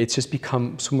 It's just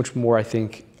become so much more, I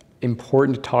think,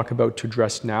 important to talk about, to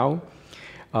address now.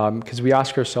 Because we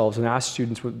ask ourselves and ask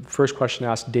students, first question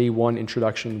asked, day one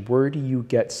introduction, where do you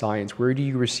get science? Where do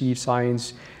you receive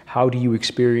science? How do you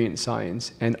experience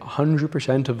science? And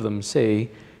 100% of them say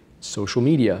social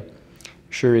media.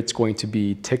 Sure, it's going to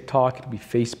be TikTok, it'll be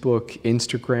Facebook,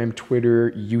 Instagram,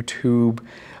 Twitter, YouTube,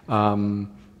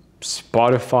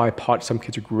 Spotify. Some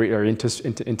kids are great, are into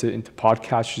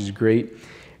podcasts, which is great.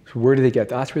 So where do they get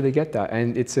that? That's where they get that.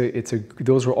 And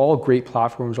those are all great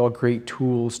platforms, all great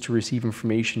tools to receive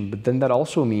information. But then that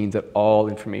also means that all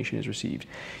information is received.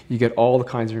 You get all the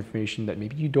kinds of information that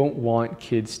maybe you don't want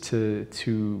kids to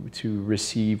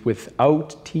receive,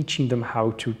 without teaching them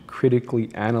how to critically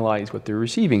analyze what they're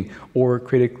receiving, or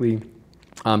critically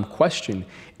question,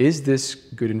 is this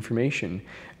good information?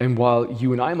 And while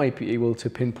you and I might be able to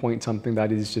pinpoint something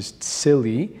that is just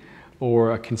silly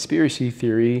or a conspiracy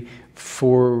theory,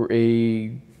 for a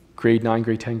grade 9,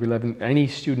 grade 10, grade 11, any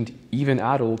student, even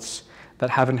adults that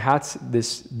haven't had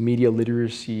this media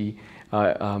literacy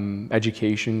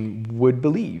education would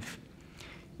believe.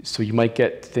 So you might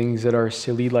get things that are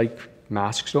silly, like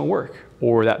masks don't work,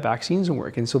 or that vaccines don't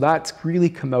work. And so that's really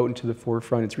come out into the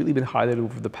forefront. It's really been highlighted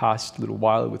over the past little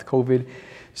while with COVID.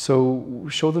 So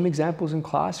show them examples in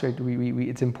class, right?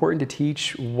 It's important to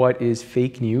teach what is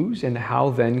fake news, and how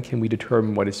then can we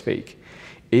determine what is fake.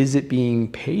 Is it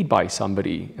being paid by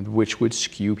somebody, which would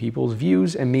skew people's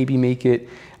views and maybe make it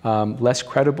less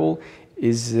credible?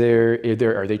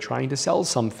 Are they trying to sell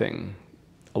something?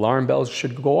 Alarm bells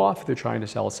should go off if they're trying to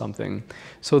sell something.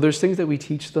 So there's things that we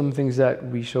teach them, things that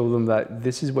we show them, that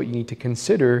this is what you need to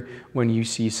consider when you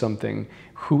see something.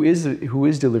 Who is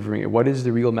delivering it? What is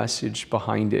the real message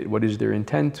behind it? What is their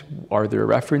intent? Are there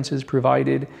references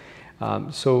provided?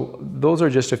 So those are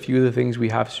just a few of the things we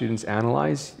have students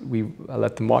analyze. We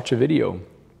let them watch a video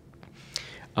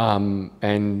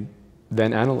and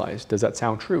then analyze. Does that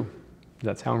sound true? Does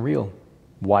that sound real?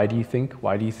 Why do you think?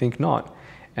 Why do you think not?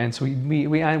 And so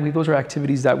those are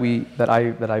activities that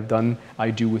I've done. I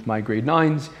do with my grade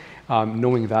 9s,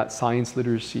 knowing that science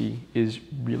literacy is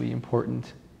really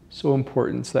important. So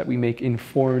important, so that we make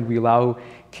informed, we allow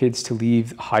kids to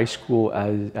leave high school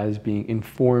as being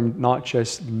informed, not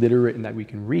just literate in that we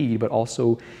can read, but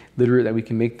also literate that we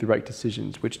can make the right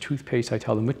decisions. Which toothpaste, I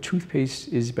tell them, which toothpaste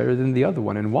is better than the other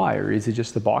one, and why? Or is it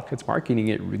just the box that's marketing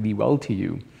it really well to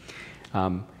you?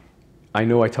 I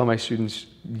know I tell my students,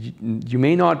 you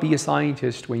may not be a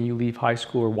scientist when you leave high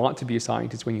school, or want to be a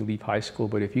scientist when you leave high school,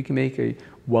 but if you can make a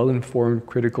well-informed,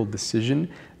 critical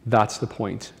decision, that's the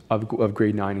point of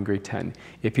grade 9 and grade 10.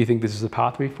 If you think this is a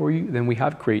pathway for you, then we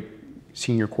have great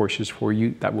senior courses for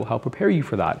you that will help prepare you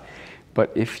for that.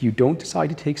 But if you don't decide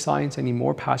to take science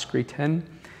anymore past grade 10,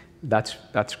 that's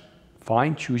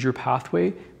fine, choose your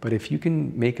pathway. But if you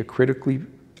can make a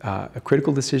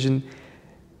critical decision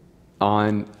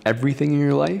on everything in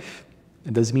your life,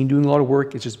 it doesn't mean doing a lot of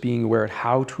work, it's just being aware of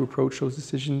how to approach those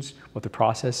decisions, what the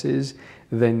process is,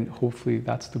 then hopefully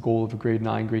that's the goal of a grade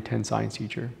 9, grade 10 science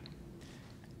teacher.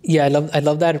 Yeah, I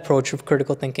love that approach of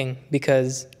critical thinking,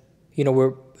 because, you know,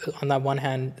 we're, on that one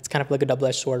hand, it's kind of like a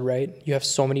double-edged sword, right? You have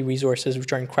so many resources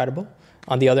which are incredible.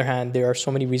 On the other hand, there are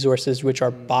so many resources which are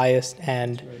biased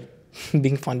and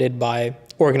being funded by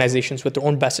organizations with their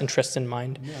own best interests in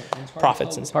mind,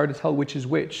 profits. It's hard to tell which is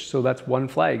which, so that's one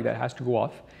flag that has to go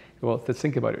off. Well, let's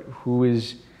think about it.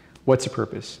 What's the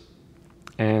purpose?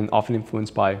 And often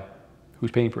influenced by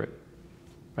who's paying for it,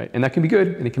 right? And that can be good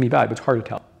and it can be bad, but it's hard to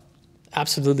tell.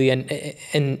 Absolutely,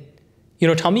 and you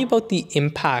know, tell me about the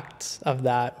impacts of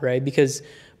that, right? Because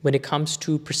when it comes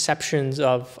to perceptions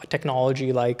of a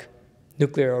technology like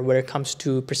nuclear, or when it comes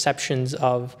to perceptions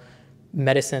of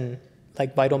medicine,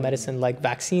 like vital medicine, like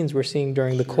vaccines, we're seeing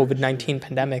during the COVID-19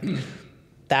 pandemic,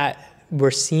 that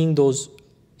we're seeing those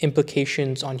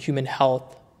implications on human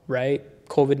health, right?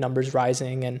 COVID numbers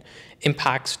rising and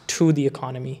impacts to the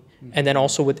economy. And then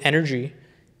also with energy,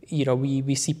 you know,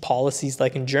 we see policies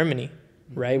like in Germany,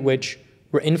 right? Which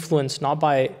were influenced not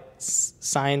by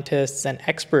scientists and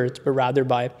experts, but rather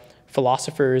by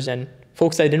philosophers and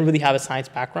folks that didn't really have a science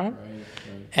background. Right.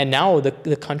 And now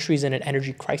the country's in an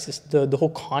energy crisis. The whole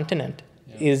continent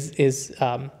is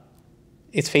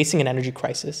facing an energy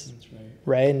crisis. That's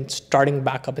right? And starting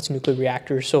back up its nuclear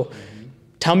reactors. So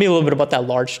tell me a little bit about that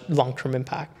large long-term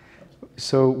impact.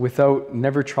 So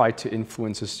never try to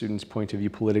influence a student's point of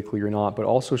view politically or not, but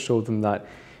also show them that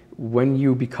when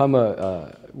you become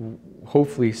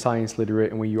hopefully science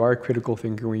literate, and when you are a critical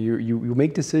thinker, when you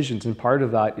make decisions, and part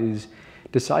of that is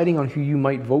deciding on who you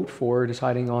might vote for,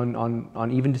 deciding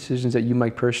on even decisions that you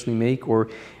might personally make, or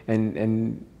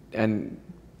and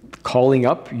calling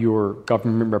up your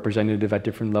government representative at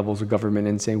different levels of government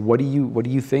and saying, what do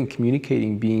you think?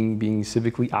 Communicating, being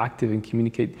civically active, and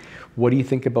communicate. What do you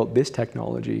think about this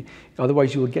technology?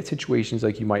 Otherwise, you will get situations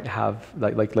like you might have,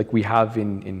 like we have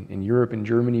in Europe and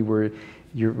Germany, where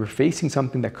we're facing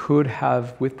something that could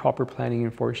have, with proper planning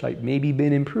and foresight, maybe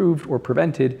been improved or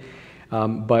prevented,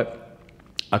 but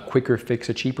a quicker fix,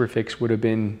 a cheaper fix would have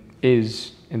been,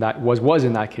 and that was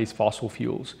in that case, fossil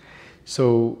fuels.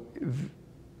 So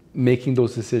making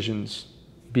those decisions,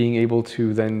 being able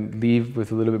to then leave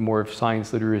with a little bit more of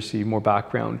science literacy, more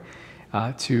background,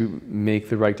 to make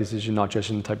the right decision, not just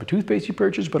in the type of toothpaste you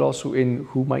purchase, but also in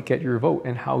who might get your vote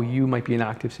and how you might be an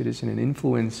active citizen and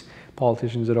influence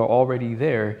politicians that are already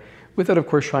there, without, of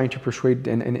course, trying to persuade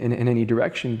in any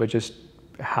direction, but just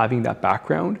having that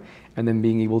background and then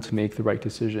being able to make the right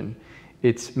decision.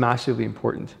 It's massively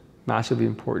important,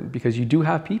 because you do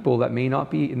have people that may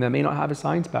not have a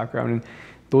science background, and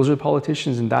those are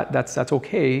politicians, and that's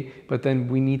okay. But then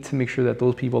we need to make sure that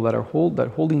those people that are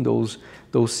holding those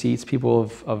seats,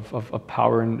 people of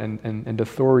power and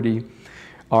authority,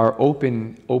 are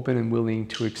open and willing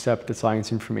to accept the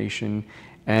science information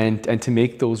and to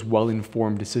make those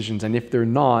well-informed decisions. And if they're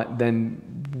not, then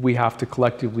we have to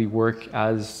collectively work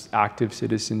as active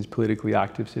citizens, politically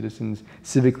active citizens,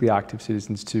 civically active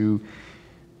citizens, to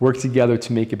work together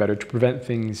to make it better, to prevent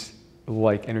things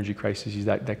like energy crises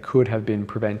that could have been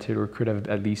prevented or could have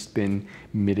at least been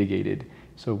mitigated.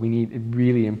 So we need,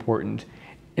 really important,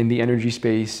 in the energy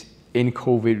space, in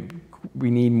COVID,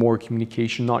 we need more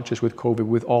communication, not just with COVID,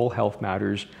 with all health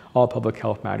matters, all public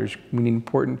health matters. We need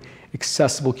important,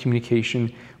 accessible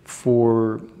communication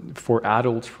for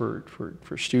adults, for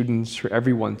students, for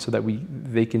everyone, so that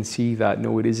they can see that,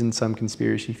 no, it isn't some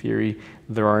conspiracy theory.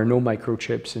 There are no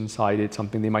microchips inside it,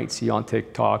 something they might see on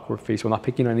TikTok or Facebook, not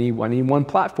picking on any one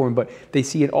platform, but they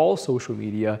see it all social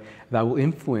media that will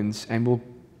influence, and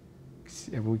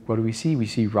what do we see? We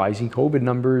see rising COVID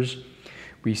numbers.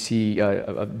 We see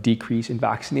a decrease in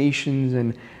vaccinations,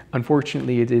 and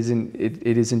unfortunately, it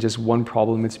isn't just one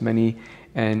problem; it's many.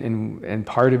 And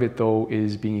part of it, though,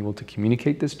 is being able to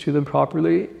communicate this to them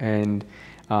properly, and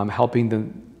helping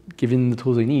them, giving them the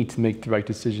tools they need to make the right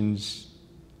decisions,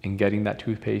 and getting that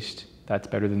toothpaste that's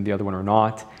better than the other one or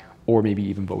not, or maybe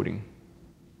even voting.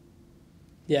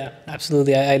 Yeah,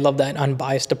 absolutely. I love that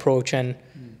unbiased approach, and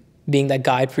being that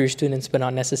guide for your students, but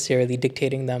not necessarily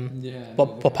dictating them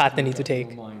what path they need to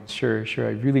take. Sure.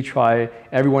 I really try.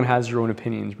 Everyone has their own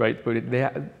opinions, right? But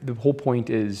the whole point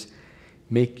is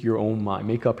make up your own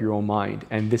mind.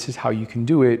 And this is how you can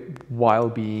do it while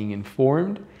being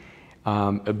informed,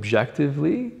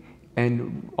 objectively,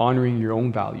 and honoring your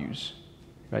own values,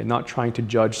 right? Not trying to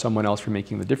judge someone else for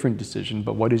making the different decision,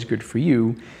 but what is good for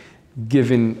you,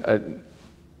 given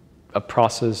a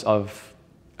process of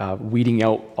weeding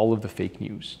out all of the fake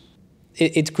news.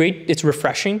 It's great. It's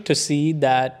refreshing to see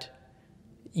that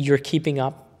you're keeping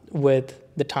up with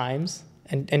the times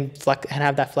and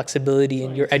have that flexibility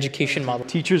in your education model.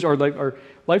 Teachers are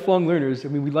lifelong learners. I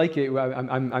mean, we like it.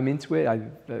 I'm into it.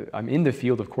 I'm in the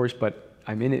field, of course, but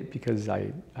I'm in it because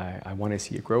I want to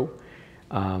see it grow.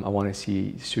 I want to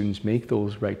see students make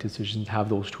those right decisions, have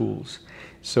those tools.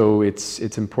 So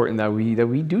it's important that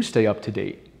we do stay up to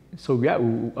date. So yeah, I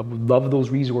would love those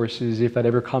resources if that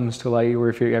ever comes to light, or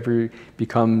if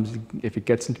it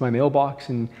gets into my mailbox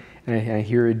and I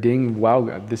hear a ding,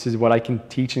 wow, this is what I can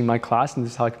teach in my class and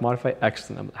this is how I can modify.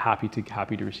 Excellent, I'm happy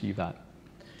to receive that.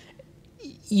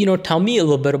 Tell me a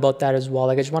little bit about that as well.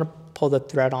 Like, I just want to pull the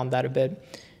thread on that a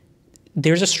bit.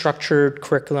 There's a structured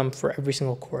curriculum for every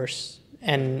single course,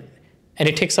 and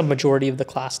it takes up majority of the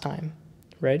class time,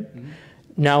 right? Mm-hmm.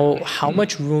 Now, how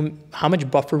much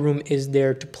buffer room is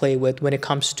there to play with when it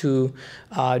comes to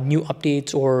new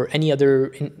updates or any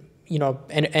other,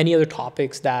 any other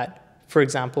topics that, for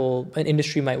example, an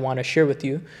industry might want to share with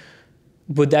you?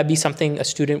 Would that be something a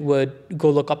student would go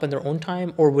look up in their own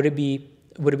time, or would it be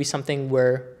something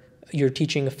where you're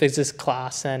teaching a physics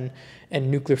class and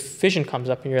nuclear fission comes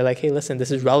up and you're like, hey, listen,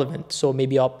 this is relevant, so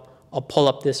maybe I'll pull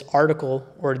up this article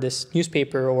or this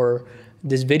newspaper or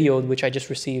this video which I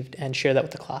just received and share that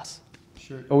with the class?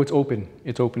 Sure. Oh, it's open.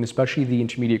 It's open, especially the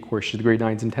intermediate courses, the grade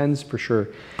 9s and 10s for sure.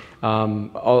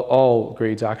 All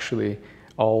grades, actually,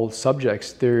 all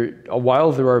subjects.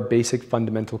 While there are basic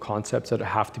fundamental concepts that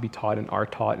have to be taught and are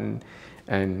taught, and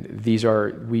And these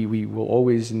are, we will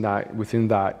always within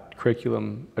that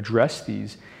curriculum address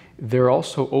these. They're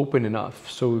also open enough.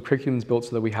 So the curriculum is built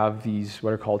so that we have these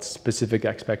what are called specific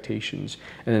expectations.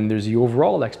 And then there's the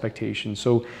overall expectation.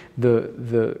 So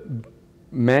the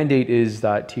mandate is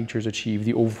that teachers achieve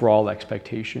the overall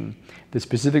expectation. The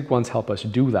specific ones help us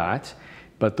do that,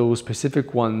 but those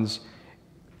specific ones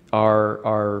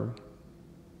are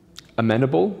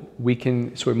amenable.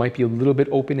 So it might be a little bit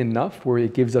open enough where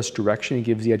it gives us direction, it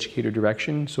gives the educator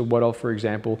direction. So what else, for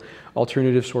example,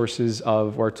 alternative sources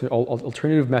of, or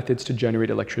alternative methods to generate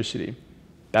electricity.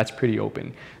 That's pretty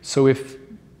open. So if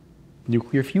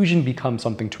nuclear fusion becomes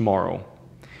something tomorrow,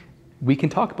 we can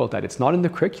talk about that. It's not in the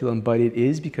curriculum, but it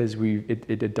is because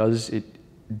it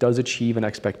does achieve an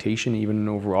expectation, even an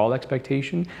overall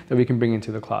expectation that we can bring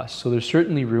into the class. So there's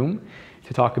certainly room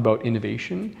to talk about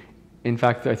innovation. In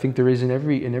fact, I think there is in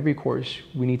every course,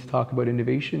 we need to talk about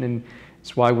innovation, and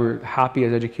it's why we're happy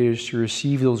as educators to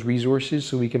receive those resources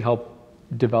so we can help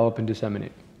develop and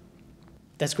disseminate.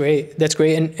 That's great. That's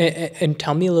great. And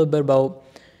tell me a little bit about,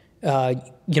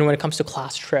 when it comes to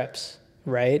class trips,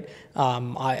 right?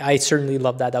 I certainly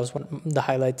love that. That was one of the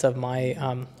highlights of my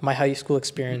my high school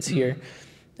experience here.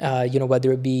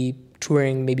 Whether it be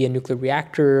touring maybe a nuclear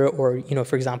reactor, or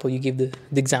for example, you gave the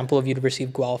example of University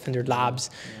of Guelph and their labs.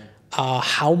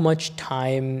 How much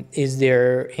time is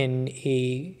there in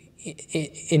a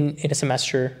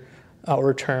semester or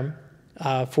a term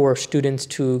for students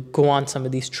to go on some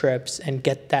of these trips and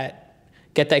get that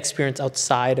experience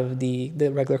outside of the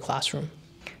regular classroom?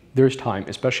 There's time,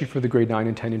 especially for the grade 9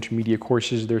 and 10 intermediate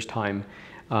courses. There's time.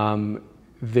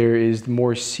 There is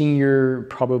more senior,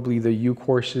 probably the U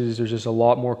courses. There's just a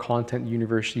lot more content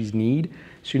universities need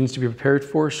students to be prepared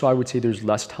for. So I would say there's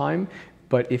less time.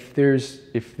 But if there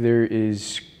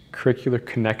is curricular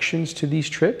connections to these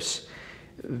trips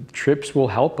will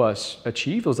help us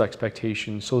achieve those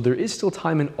expectations. So there is still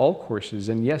time in all courses.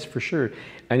 And yes, for sure,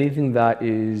 anything that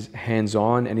is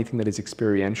hands-on, anything that is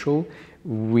experiential,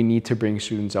 we need to bring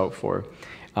students out for.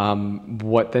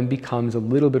 What then becomes a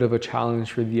little bit of a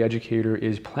challenge for the educator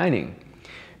is planning.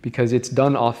 Because it's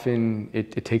done often,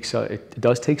 it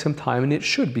does take some time, and it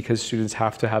should, because students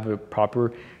have to have a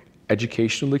proper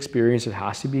educational experience. It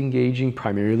has to be engaging,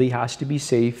 primarily has to be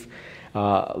safe.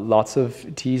 Lots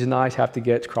of T's and I's have to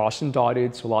get crossed and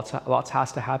dotted, so lots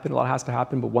has to happen, a lot has to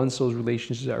happen, but once those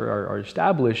relationships are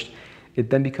established, it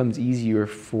then becomes easier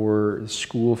for the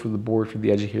school, for the board, for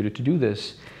the educator to do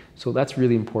this. So that's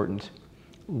really important.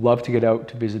 Love to get out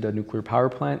to visit a nuclear power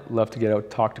plant, love to get out,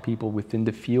 talk to people within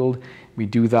the field. We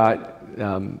do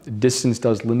that. Distance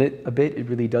does limit a bit, it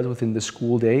really does within the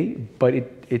school day, but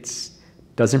it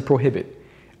doesn't prohibit.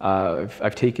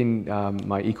 I've taken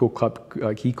my eco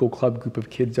club group of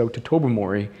kids out to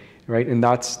Tobermory, right? And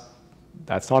that's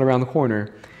not around the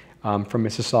corner from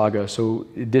Mississauga. So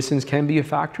distance can be a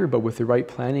factor, but with the right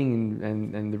planning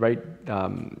and the right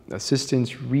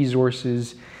assistance,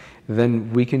 resources,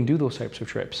 then we can do those types of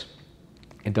trips.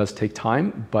 It does take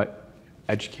time, but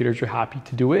educators are happy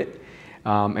to do it.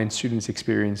 And students'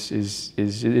 experience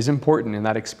is important, and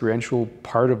that experiential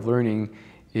part of learning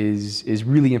is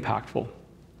really impactful.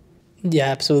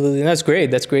 Yeah, absolutely. And that's great.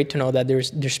 That's great to know that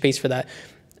there's space for that.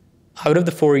 Out of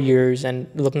the 4 years and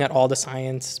looking at all the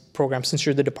science programs, since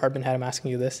you're the department head, I'm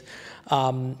asking you this,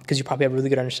 because you probably have a really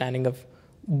good understanding of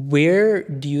where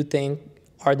do you think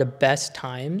are the best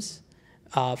times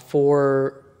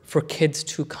for kids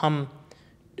to come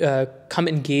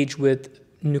engage with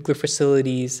nuclear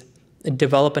facilities and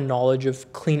develop a knowledge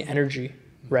of clean energy,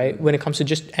 right? When it comes to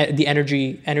just the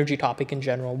energy topic in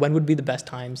general, when would be the best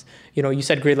times? You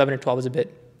said grade 11 or 12 is a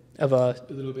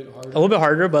little bit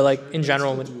harder, but like in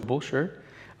general. Doable, sure.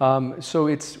 So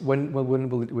it's when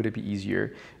would it be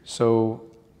easier? So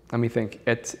let me think.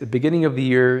 At the beginning of the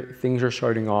year, things are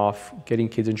starting off, getting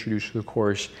kids introduced to the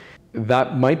course.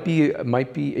 That might be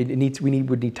we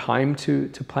would need time to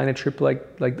plan a trip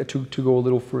like that, to go a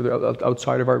little further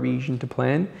outside of our region to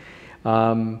plan.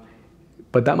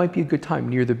 But that might be a good time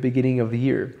near the beginning of the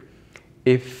year.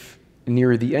 If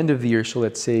near the end of the year, so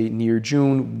let's say near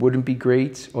June, wouldn't be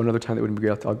great. Or another time that wouldn't be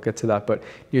great, I'll get to that. But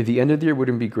near the end of the year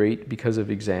wouldn't be great because of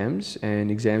exams.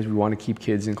 And exams, we want to keep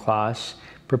kids in class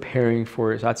preparing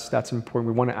for it. That's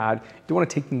important. We want to don't want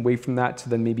to take them away from that to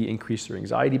then maybe increase their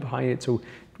anxiety behind it. So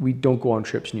we don't go on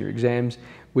trips near exams,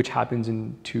 which happens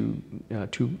in two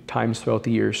times throughout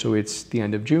the year. So it's the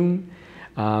end of June.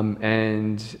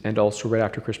 And also right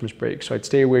after Christmas break. So I'd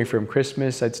stay away from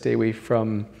Christmas, I'd stay away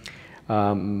from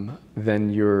then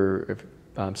your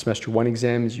semester 1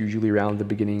 exams, usually around the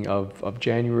beginning of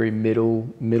January,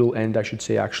 middle end, I should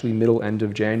say, actually middle end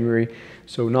of January.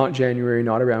 So not January,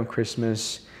 not around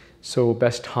Christmas. So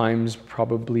best times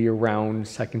probably around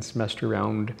second semester,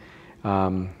 around,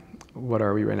 what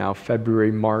are we right now?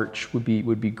 February, March would be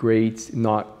great.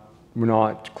 We're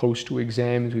not close to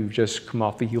exams. We've just come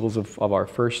off the heels of our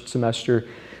first semester.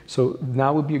 So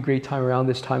now would be a great time around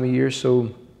this time of year. So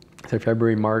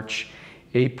February, March,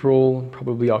 April,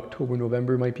 probably October,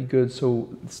 November might be good. So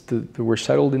we're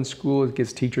settled in school. It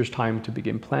gives teachers time to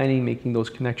begin planning, making those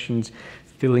connections,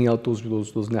 filling out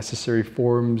those necessary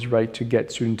forms, right, to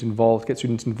get students involved,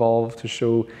 to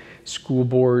show school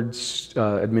boards,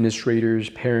 administrators,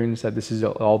 parents that this is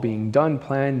all being done,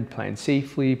 planned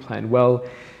safely, planned well.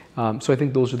 So I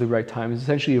think those are the right times,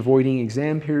 essentially avoiding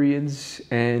exam periods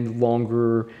and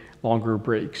longer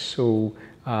breaks. So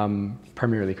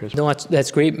primarily Christmas. No,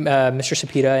 that's great, Mr.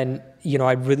 Cepeda, and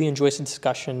I really enjoyed the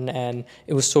discussion, and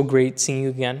it was so great seeing you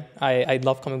again. I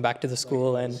love coming back to the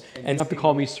school, and you don't have to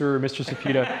call me Sir or Mr.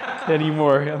 Cepeda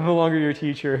anymore. I'm no longer your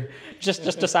teacher. Just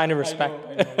a sign of respect.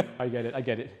 I get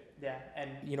it. Yeah, and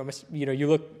you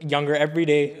look younger every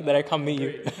day that I come meet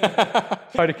you.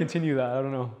 Try to continue that. I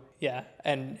don't know. Yeah,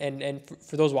 and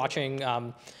for those watching,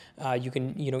 you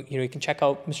can check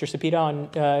out Mr. Cepeda on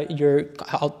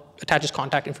I'll attach his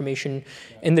contact information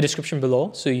in the description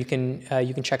below, so you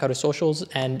can check out his socials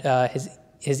and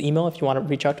his email if you want to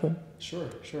reach out to him. Sure.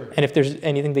 And if there's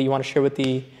anything that you want to share with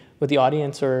the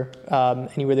audience or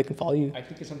anywhere they can follow you. I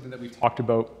think it's something that we've talked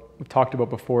about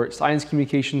before. Science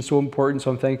communication is so important,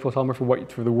 so I'm thankful, Selma,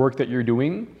 for the work that you're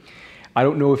doing. I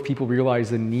don't know if people realize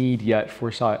the need yet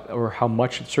for or how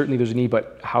much, certainly there's a need,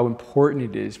 but how important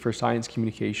it is for science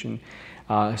communication.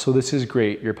 So this is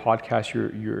great. Your podcast, your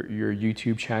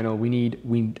YouTube channel.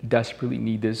 We desperately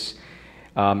need this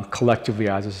collectively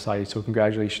as a society. So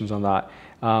congratulations on that.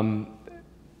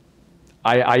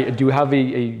 I do have a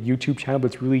YouTube channel,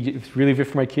 but it's really good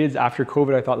for my kids. After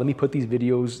COVID, I thought, let me put these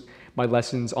videos, my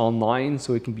lessons online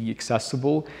so it can be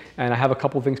accessible. And I have a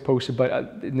couple of things posted, but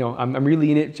I'm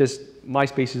really in it. Just my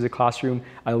space is a classroom.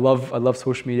 I love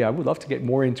social media. I would love to get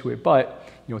more into it, but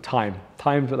time,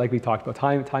 like we talked about,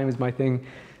 time is my thing.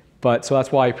 But so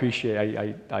that's why I appreciate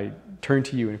it. I turn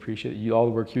to you and appreciate all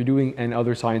the work you're doing and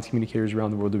other science communicators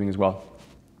around the world doing as well.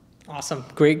 Awesome,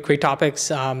 great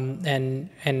topics, and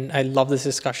I love this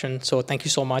discussion. So thank you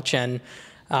so much, and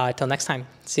till next time,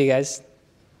 see you guys.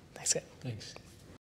 Thanks.